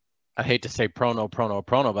I hate to say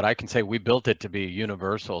ProKnow, but I can say we built it to be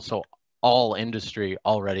universal. So all industry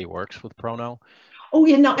already works with ProKnow. Oh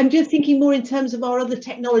yeah, no, I'm just thinking more in terms of our other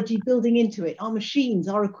technology building into it, our machines,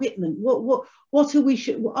 our equipment. What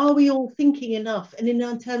are we all thinking enough? And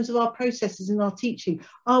in terms of our processes and our teaching,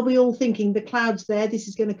 are we all thinking the cloud's there, this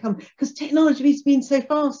is going to come? Because technology has been so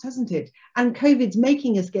fast, hasn't it? And COVID's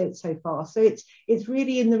making us go so fast. So it's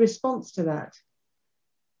really in the response to that.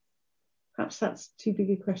 Perhaps that's too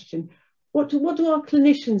big a question. What do our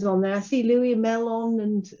clinicians on there? I see Louis and Mel on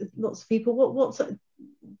and lots of people. What's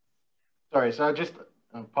Sorry, so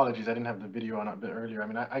apologies, I didn't have the video on a bit earlier. I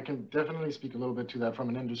mean, I can definitely speak a little bit to that from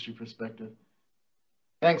an industry perspective.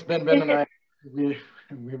 Thanks, Ben and I, we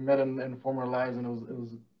met in former lives, and it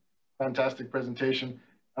was a fantastic presentation.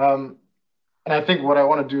 And I think what I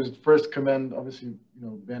want to do is first commend, obviously, you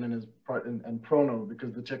know, Ben and his part and ProKnow,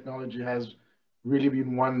 because the technology has really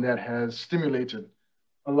been one that has stimulated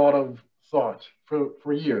a lot of thought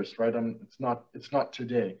for years, right? It's not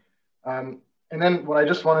today. And then what I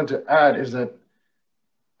just wanted to add is that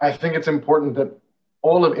I think it's important that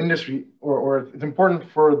all of industry, or it's important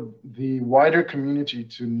for the wider community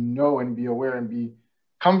to know and be aware and be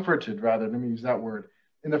comforted, rather, let me use that word,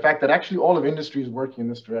 in the fact that actually all of industry is working in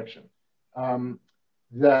this direction.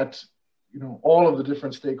 That, you know, all of the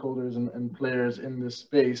different stakeholders and players in this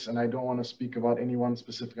space, and I don't want to speak about anyone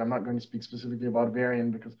specific, I'm not going to speak specifically about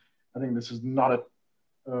Varian, because I think this is not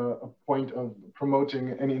a point of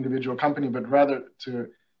promoting any individual company, but rather to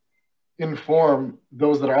inform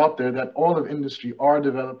those that are out there that all of industry are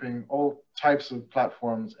developing all types of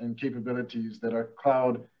platforms and capabilities that are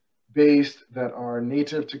cloud-based, that are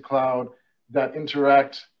native to cloud, that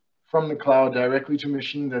interact from the cloud directly to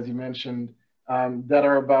machines, as you mentioned, that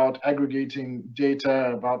are about aggregating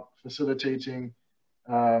data, about facilitating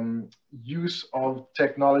use of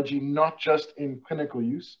technology, not just in clinical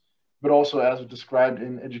use, but also as described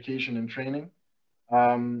in education and training.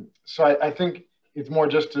 So I think it's more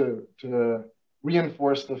just to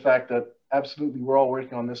reinforce the fact that absolutely we're all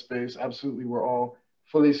working on this space. Absolutely, we're all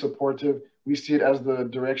fully supportive. We see it as the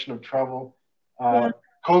direction of travel.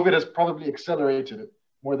 COVID has probably accelerated it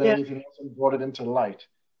more than anything else and brought it into light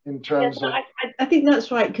in terms of... I think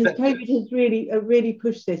that's right, because COVID has really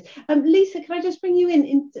pushed this. Lisa, can I just bring you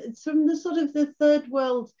in from the sort of the third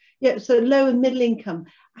world, so low and middle income?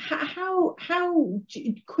 How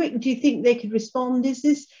quick do you think they could respond?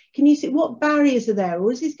 Can you see what barriers are there,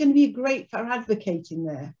 or is this going to be great for advocating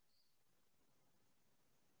there?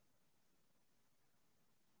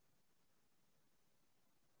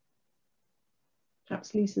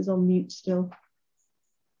 Perhaps Lisa's on mute still.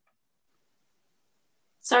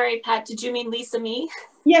 Sorry, Pat, did you mean Lisa me?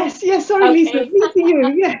 Yes, yes, sorry, okay. Lisa,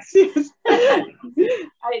 you, yes, yes.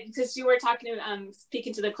 Because you were talking to,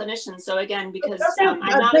 speaking to the clinicians. So again, because I'm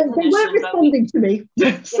not a clinician. They weren't responding to me.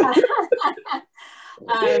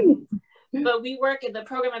 But we work at the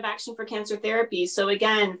Program of Action for Cancer Therapy. So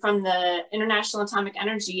again, from the International Atomic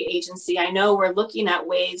Energy Agency, I know we're looking at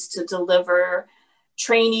ways to deliver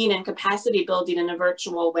training and capacity building in a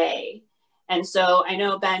virtual way. And so I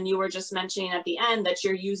know, Ben, you were just mentioning at the end that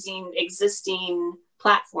you're using existing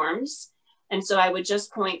platforms. And so I would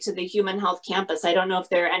just point to the Human Health Campus. I don't know if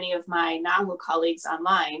there are any of my NAHU colleagues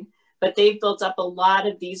online, but they've built up a lot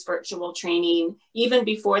of these virtual training even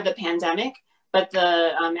before the pandemic. But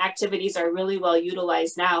the activities are really well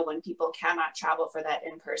utilized now when people cannot travel for that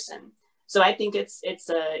in person. So I think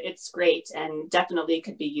it's great and definitely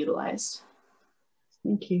could be utilized.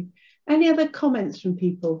 Thank you. Any other comments from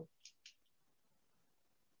people?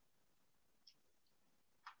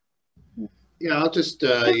 Yeah, I'll just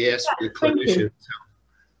ask the clinicians.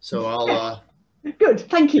 So I'll good,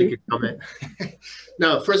 thank you. Make a comment.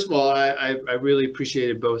 No, first of all, I really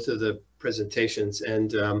appreciated both of the presentations,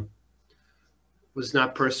 and was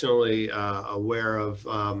not personally aware of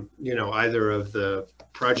you know, either of the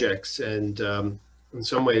projects, and in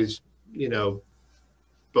some ways, you know,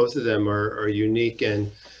 both of them are unique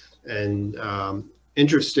and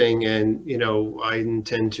interesting, and you know, I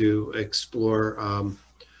intend to explore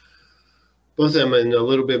both of them in a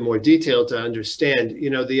little bit more detail to understand, you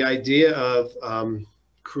know, the idea of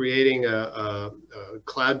creating a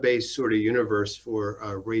cloud-based sort of universe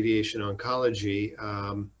for radiation oncology.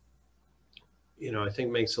 You know, I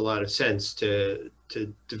think makes a lot of sense to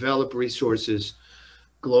develop resources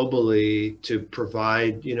globally to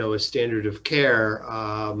provide, you know, a standard of care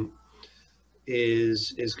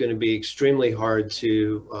is going to be extremely hard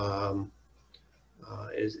to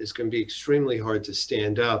is going to be extremely hard to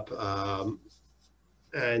stand up,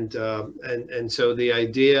 and so the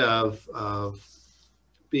idea of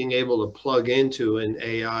being able to plug into an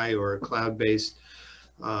AI or a cloud-based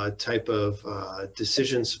type of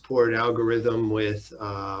decision support algorithm with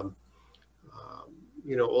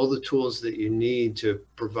you know, all the tools that you need to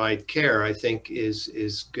provide care, I think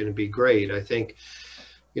is going to be great. I think,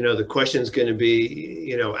 you know, the question is going to be,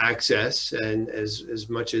 you know, access, and as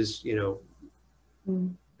much as, you know,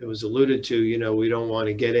 it was alluded to, you know, we don't want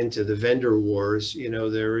to get into the vendor wars. You know,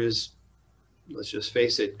 there is, let's just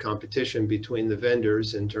face it, competition between the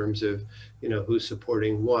vendors in terms of, you know, who's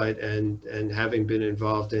supporting what, and having been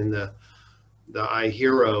involved in the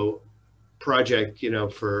iHero project, you know,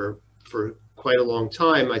 for quite a long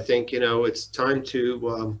time, I think, you know, it's time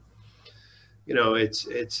to, you know, it's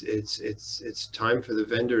time for the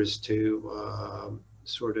vendors to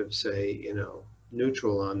sort of say, you know,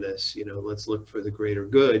 neutral on this, you know, let's look for the greater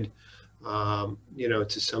good, you know,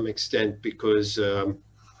 to some extent, because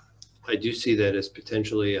I do see that as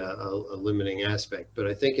potentially a limiting aspect. But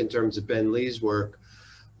I think in terms of Ben Lee's work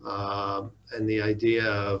and the idea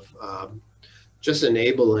of just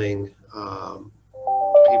enabling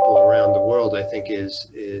people around the world, I think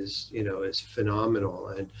is you know, is phenomenal.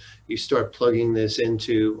 And you start plugging this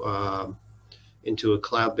into a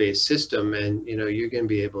cloud-based system, and you know, you're going to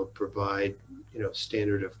be able to provide, you know,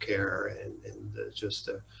 standard of care and just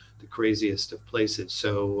the craziest of places.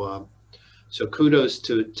 So so kudos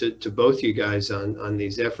to both you guys on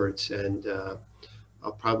these efforts, and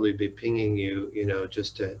I'll probably be pinging you, you know,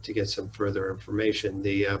 just to get some further information.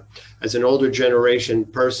 As an older generation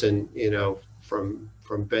person, you know, from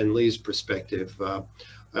Ben Lee's perspective,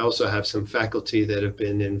 I also have some faculty that have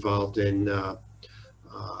been involved in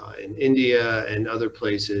India and other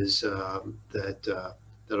places that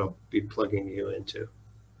I'll be plugging you into.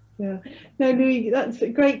 Yeah, no, Louis, that's a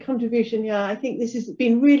great contribution. Yeah, I think this has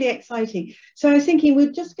been really exciting. So I was thinking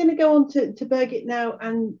we're just going to go on to Birgit now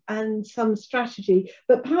and some strategy,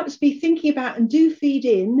 but perhaps be thinking about and do feed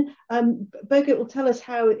in. Birgit will tell us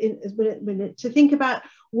how in a minute to think about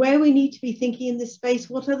where we need to be thinking in this space.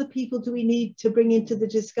 What other people do we need to bring into the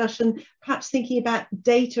discussion? Perhaps thinking about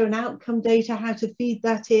data and outcome data, how to feed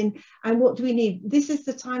that in, and what do we need? This is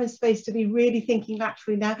the time and space to be really thinking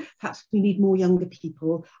laterally now. Perhaps we need more younger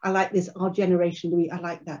people. I like this, our generation, Louis, I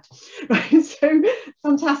like that. Right, so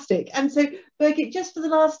fantastic. And so Birgit, just for the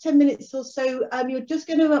last 10 minutes or so, you're just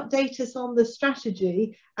going to update us on the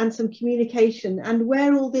strategy and some communication and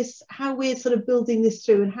where all this, how we're sort of building this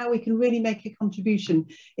through and how we can really make a contribution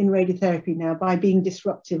in radiotherapy now by being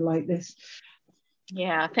disruptive like this.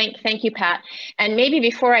 Yeah, thank you, Pat. And maybe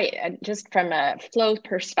before I, just from a flow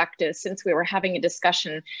perspective, since we were having a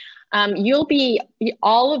discussion,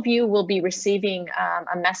 All of you will be receiving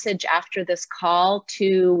a message after this call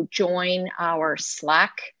to join our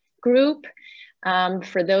Slack group.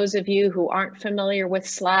 For those of you who aren't familiar with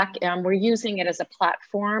Slack, we're using it as a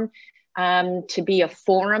platform to be a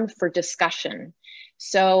forum for discussion.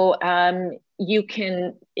 So you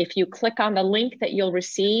can, if you click on the link that you'll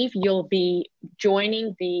receive, you'll be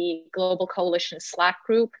joining the Global Coalition Slack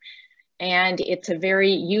group. And it's a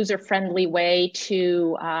very user-friendly way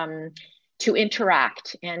to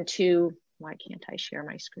interact and to, why can't I share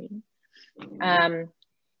my screen?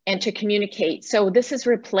 And to communicate. So this is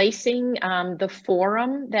replacing the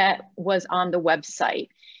forum that was on the website.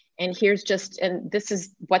 And here's just, and this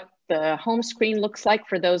is what the home screen looks like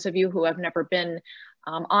for those of you who have never been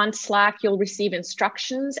on Slack. You'll receive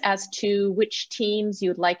instructions as to which teams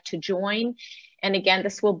you'd like to join. And again,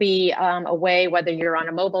 this will be a way, whether you're on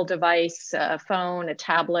a mobile device, a phone, a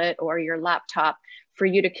tablet, or your laptop, for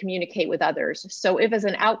you to communicate with others. So if as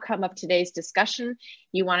an outcome of today's discussion,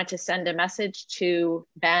 you wanted to send a message to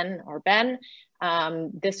Ben or Ben,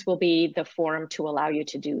 this will be the forum to allow you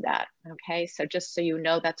to do that, okay? So just so you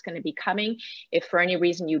know, that's gonna be coming. If for any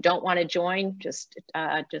reason you don't wanna join, just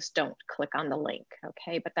don't click on the link,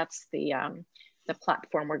 okay? But that's the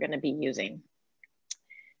platform we're gonna be using,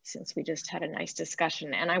 since we just had a nice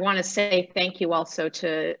discussion. And I wanna say thank you also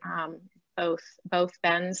to both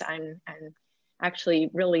Bens. I'm actually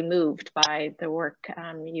really moved by the work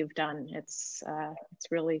you've done. It's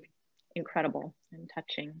really incredible and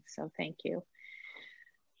touching, so thank you.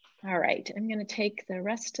 All right, I'm gonna take the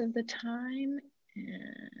rest of the time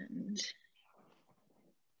and,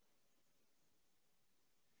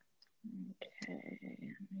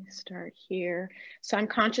 okay, let me start here. So I'm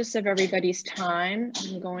conscious of everybody's time.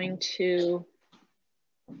 I'm going to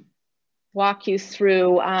walk you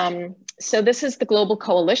through, so this is the Global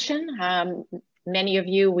Coalition. Many of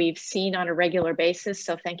you we've seen on a regular basis,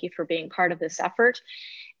 so thank you for being part of this effort.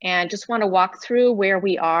 And just want to walk through where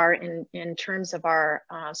we are in terms of our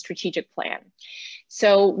strategic plan.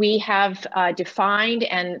 So we have defined,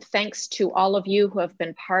 and thanks to all of you who have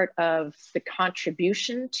been part of the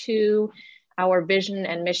contribution to our vision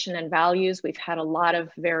and mission and values, we've had a lot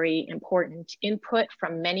of very important input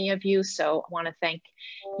from many of you. So I want to thank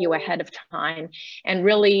you ahead of time. And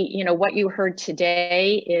really, you know, what you heard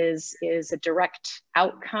today is a direct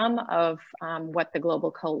outcome of what the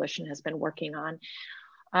Global Coalition has been working on.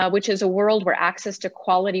 Which is a world where access to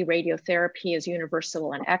quality radiotherapy is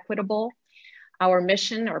universal and equitable. Our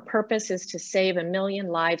mission or purpose is to save 1 million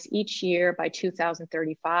lives each year by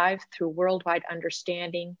 2035 through worldwide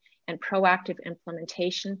understanding and proactive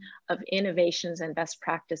implementation of innovations and best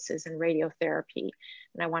practices in radiotherapy.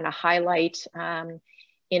 And I want to highlight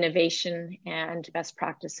innovation and best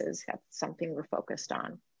practices. That's something we're focused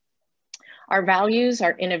on. Our values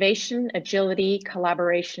are innovation, agility,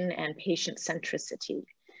 collaboration, and patient centricity.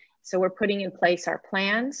 So we're putting in place our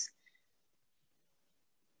plans.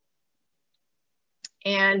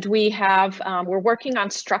 And we have, we're working on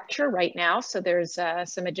structure right now. So there's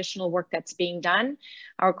some additional work that's being done.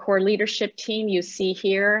 Our core leadership team you see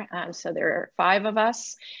here. So there are 5 of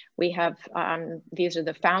us. We have, these are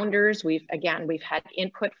the founders. We've had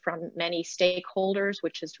input from many stakeholders,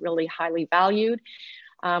 which is really highly valued.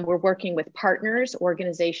 We're working with partners,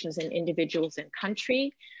 organizations, and individuals in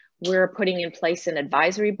country. We're putting in place an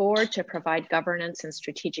advisory board to provide governance and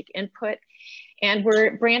strategic input. And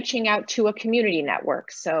we're branching out to a community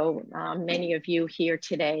network. So many of you here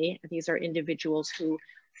today, these are individuals who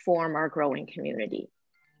form our growing community.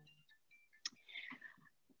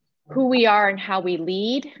 Who we are and how we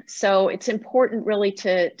lead. So it's important really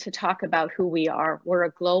to talk about who we are. We're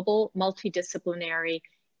a global, multidisciplinary,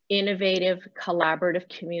 innovative, collaborative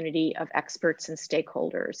community of experts and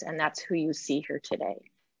stakeholders, and that's who you see here today.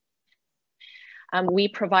 We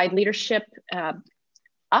provide leadership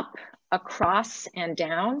up, across, and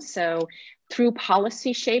down. So through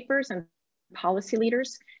policy shapers and policy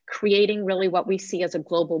leaders, creating really what we see as a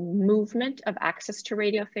global movement of access to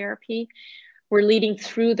radiotherapy. We're leading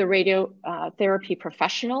through the radiotherapy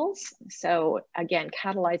professionals. So again,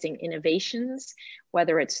 catalyzing innovations,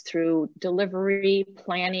 whether it's through delivery,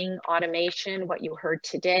 planning, automation, what you heard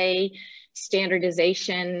today,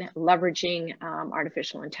 standardization, leveraging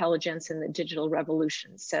artificial intelligence and the digital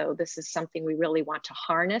revolution. So this is something we really want to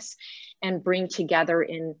harness and bring together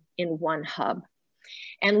in one hub.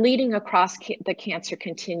 And leading across the cancer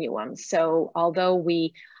continuum. So although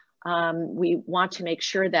we want to make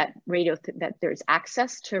sure that there's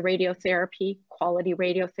access to radiotherapy, quality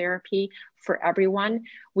radiotherapy for everyone.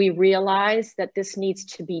 We realize that this needs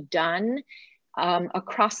to be done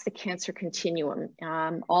across the cancer continuum,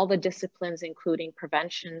 all the disciplines, including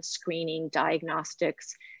prevention, screening,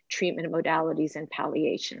 diagnostics, treatment modalities, and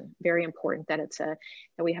palliation. Very important that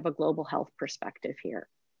that we have a global health perspective here.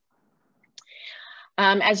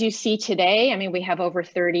 As you see today, I mean, we have over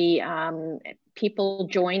 30 people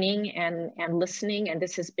joining and listening, and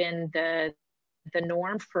this has been the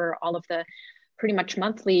norm for all of the pretty much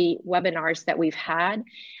monthly webinars that we've had.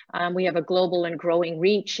 We have a global and growing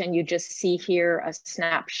reach, and you just see here a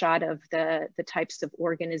snapshot of the types of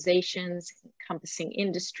organizations encompassing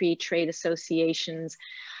industry, trade associations,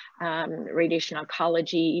 radiation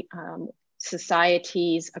oncology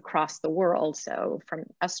societies across the world. So from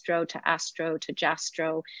Estro to Astro to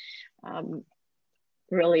Jastro,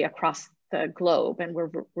 really across the globe, and we're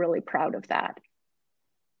really proud of that.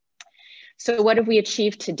 So what have we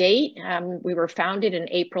achieved to date? We were founded in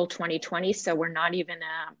April 2020, so we're not even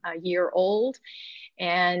a year old.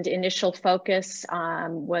 And initial focus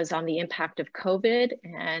was on the impact of COVID,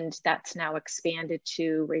 and that's now expanded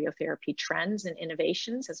to radiotherapy trends and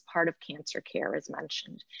innovations as part of cancer care, as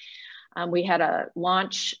mentioned. We had a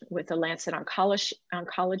launch with the Lancet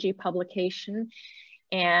Oncology publication.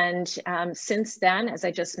 And since then, as I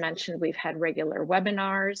just mentioned, we've had regular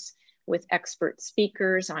webinars with expert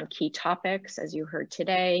speakers on key topics, as you heard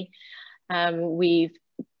today. We've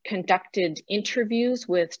conducted interviews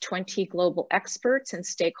with 20 global experts and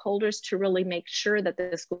stakeholders to really make sure that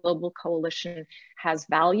this global coalition has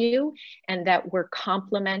value and that we're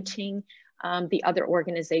complementing the other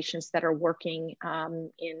organizations that are working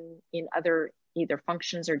in other either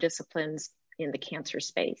functions or disciplines in the cancer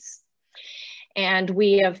space. And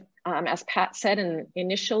we have, as Pat said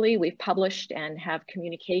initially, we've published and have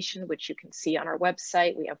communication, which you can see on our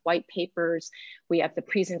website. We have white papers. We have the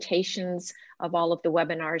presentations of all of the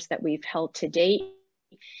webinars that we've held to date.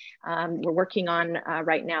 We're working on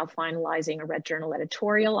right now finalizing a Red Journal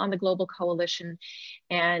editorial on the Global Coalition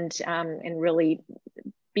and really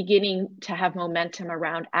beginning to have momentum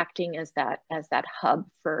around acting as that hub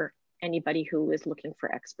for anybody who is looking for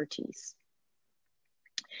expertise.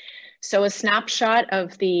 So a snapshot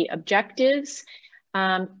of the objectives,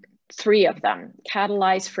 3 of them: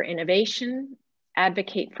 catalyze for innovation,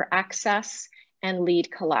 advocate for access, and lead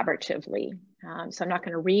collaboratively. So I'm not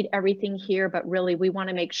going to read everything here, but really we want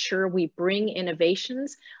to make sure we bring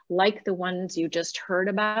innovations like the ones you just heard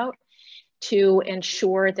about to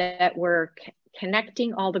ensure that we're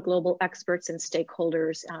connecting all the global experts and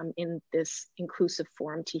stakeholders in this inclusive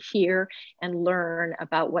forum to hear and learn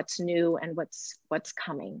about what's new and what's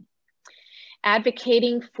coming.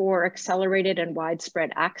 Advocating for accelerated and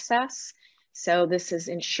widespread access. So this is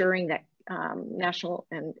ensuring that national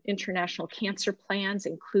and international cancer plans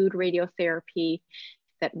include radiotherapy,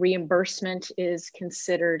 that reimbursement is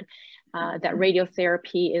considered, that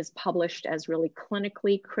radiotherapy is published as really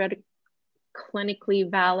clinically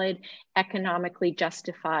valid, economically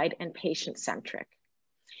justified, and patient-centric.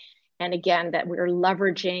 And again, that we're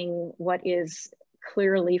leveraging what is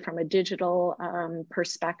clearly from a digital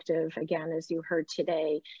perspective, again, as you heard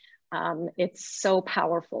today, it's so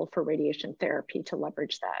powerful for radiation therapy to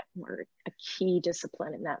leverage that. We're a key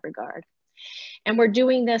discipline in that regard. And we're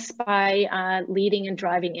doing this by leading and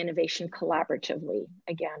driving innovation collaboratively,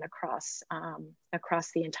 again, across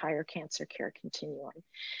the entire cancer care continuum.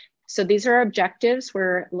 So these are our objectives.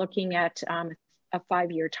 We're looking at a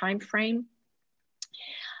 5-year time frame.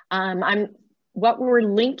 What we're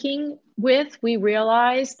linking with, we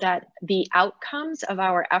realize that the outcomes of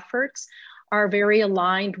our efforts are very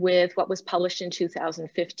aligned with what was published in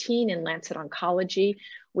 2015 in Lancet Oncology,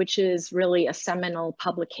 which is really a seminal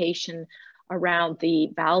publication around the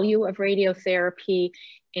value of radiotherapy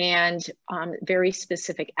and very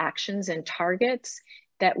specific actions and targets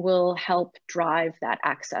that will help drive that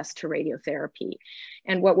access to radiotherapy.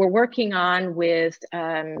 And what we're working on with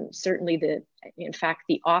certainly in fact,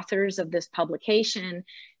 the authors of this publication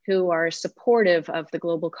who are supportive of the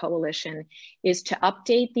Global Coalition is to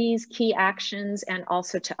update these key actions and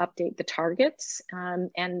also to update the targets.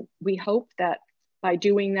 And we hope that by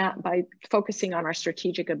doing that, by focusing on our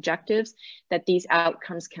strategic objectives, that these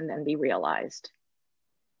outcomes can then be realized.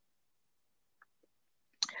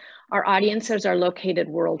 Our audiences are located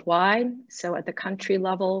worldwide. So at the country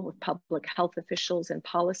level with public health officials and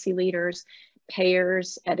policy leaders,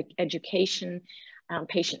 payers, education,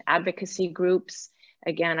 patient advocacy groups.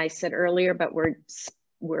 Again, I said earlier, but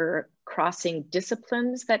we're crossing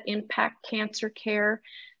disciplines that impact cancer care.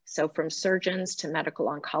 So from surgeons to medical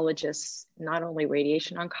oncologists, not only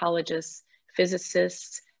radiation oncologists,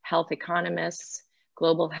 physicists, health economists,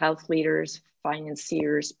 global health leaders,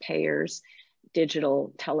 financiers, payers,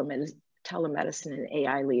 digital telemedicine and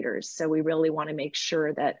AI leaders. So we really want to make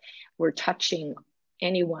sure that we're touching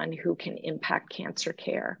anyone who can impact cancer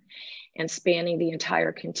care and spanning the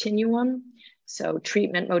entire continuum. So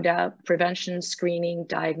treatment, prevention, screening,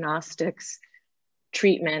 diagnostics,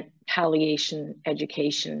 treatment, palliation,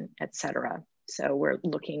 education, etc. So we're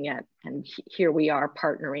looking at, and here we are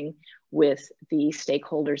partnering with the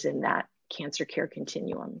stakeholders in that cancer care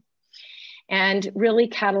continuum. And really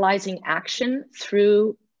catalyzing action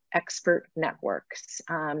through expert networks.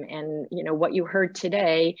 And what you heard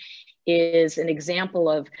today is an example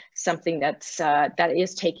of something that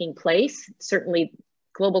is taking place. Certainly,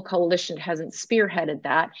 Global Coalition hasn't spearheaded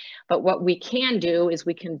that, but what we can do is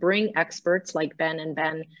we can bring experts like Ben and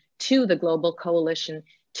Ben to the Global Coalition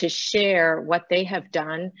to share what they have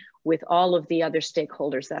done with all of the other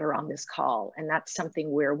stakeholders that are on this call. And that's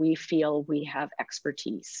something where we feel we have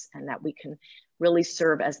expertise and that we can really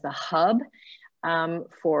serve as the hub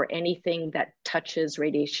for anything that touches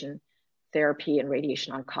radiation therapy and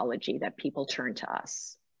radiation oncology, that people turn to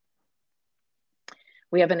us.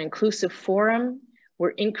 We have an inclusive forum. We're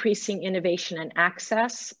increasing innovation and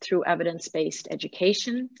access through evidence-based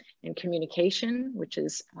education and communication, which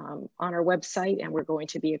is on our website, and we're going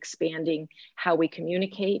to be expanding how we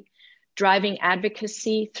communicate. Driving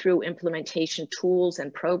advocacy through implementation tools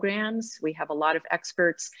and programs. We have a lot of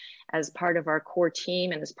experts as part of our core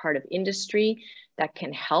team and as part of industry that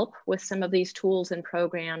can help with some of these tools and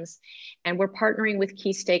programs. And we're partnering with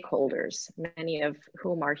key stakeholders, many of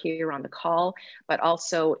whom are here on the call, but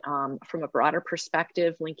also from a broader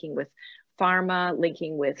perspective, linking with pharma,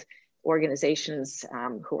 linking with organizations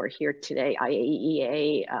who are here today,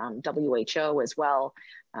 IAEA, WHO as well,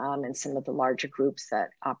 and some of the larger groups that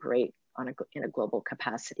operate in a global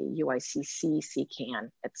capacity, UICC,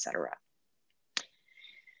 CCAN, et cetera.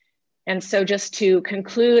 And so just to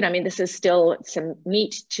conclude, I mean, this is still some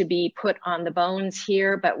meat to be put on the bones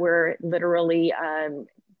here, but we're literally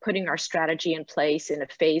putting our strategy in place in a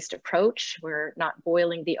phased approach. We're not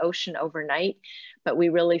boiling the ocean overnight, but we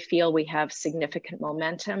really feel we have significant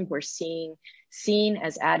momentum. We're seen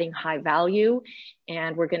as adding high value,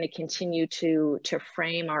 and we're going to continue to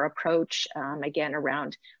frame our approach, again,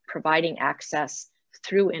 around providing access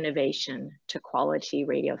through innovation to quality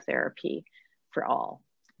radiotherapy for all.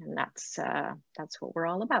 And that's what we're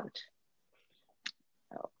all about.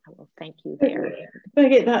 So I will thank you there.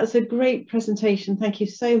 Birgit, that was a great presentation. Thank you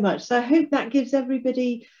so much. So I hope that gives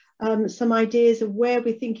everybody some ideas of where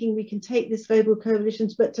we're thinking we can take this global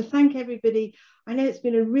coalitions, but to thank everybody. I know it's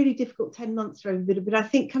been a really difficult 10 months for everybody, but I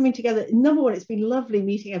think coming together, number one, it's been lovely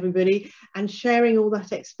meeting everybody and sharing all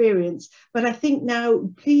that experience. But I think now,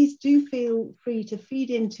 please do feel free to feed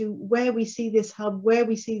into where we see this hub, where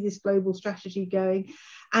we see this global strategy going,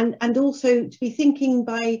 and also to be thinking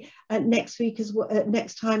by next week as well,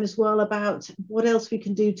 next time as well, about what else we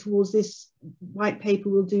can do towards this white paper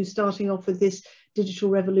we'll do, starting off with this digital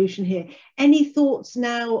revolution here. Any thoughts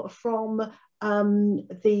now from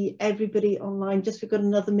everybody online? Just we've got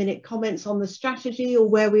another minute. Comments on the strategy or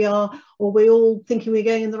where we are, or we're all thinking we're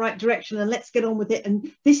going in the right direction and let's get on with it,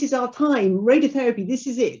 and this is our time. Radiotherapy, this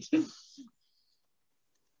is it.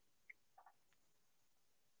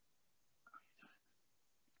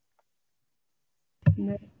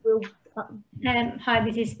 No, hi,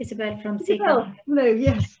 this is Isabel from Isabel. Hello,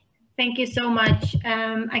 yes. Thank you so much.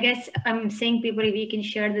 I guess I'm seeing people, if you can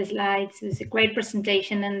share the slides. It was a great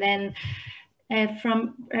presentation. And then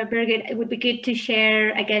from Birgit, it would be good to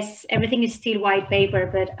share, I guess everything is still white paper,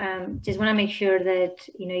 but just want to make sure that,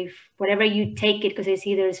 if whatever you take it, because I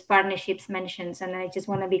see there's partnerships mentions, and I just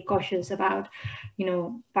want to be cautious about,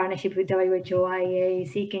 partnership with WHO,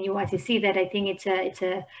 IAEA, CCAN, and UICC, that I think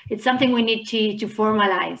it's something we need to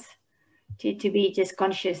formalize. To be just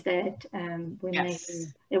conscious that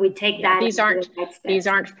that we take that. These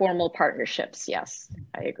aren't formal partnerships. Yes,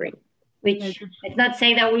 I agree. Which it's not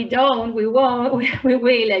saying that we don't, we won't, we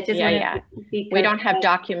will. I just we don't have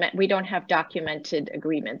documented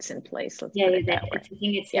agreements in place. Let's put it that way. I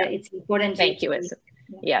think it's important. Thank you, Isabel.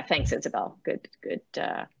 Yeah, thanks, Isabel. Good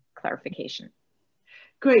clarification.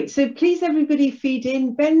 Great, so please everybody feed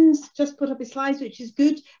in. Ben's just put up his slides, which is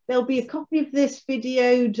good. There'll be a copy of this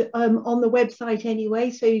videoed on the website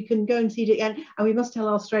anyway, so you can go and see it again. And we must tell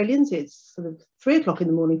Australians it's sort of 3 o'clock in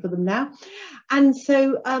the morning for them now. And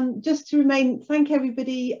so just to thank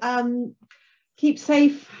everybody. Keep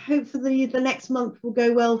safe. Hopefully the next month will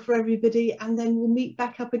go well for everybody, and then we'll meet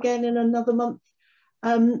back up again in another month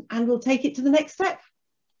and we'll take it to the next step.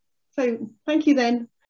 So thank you then.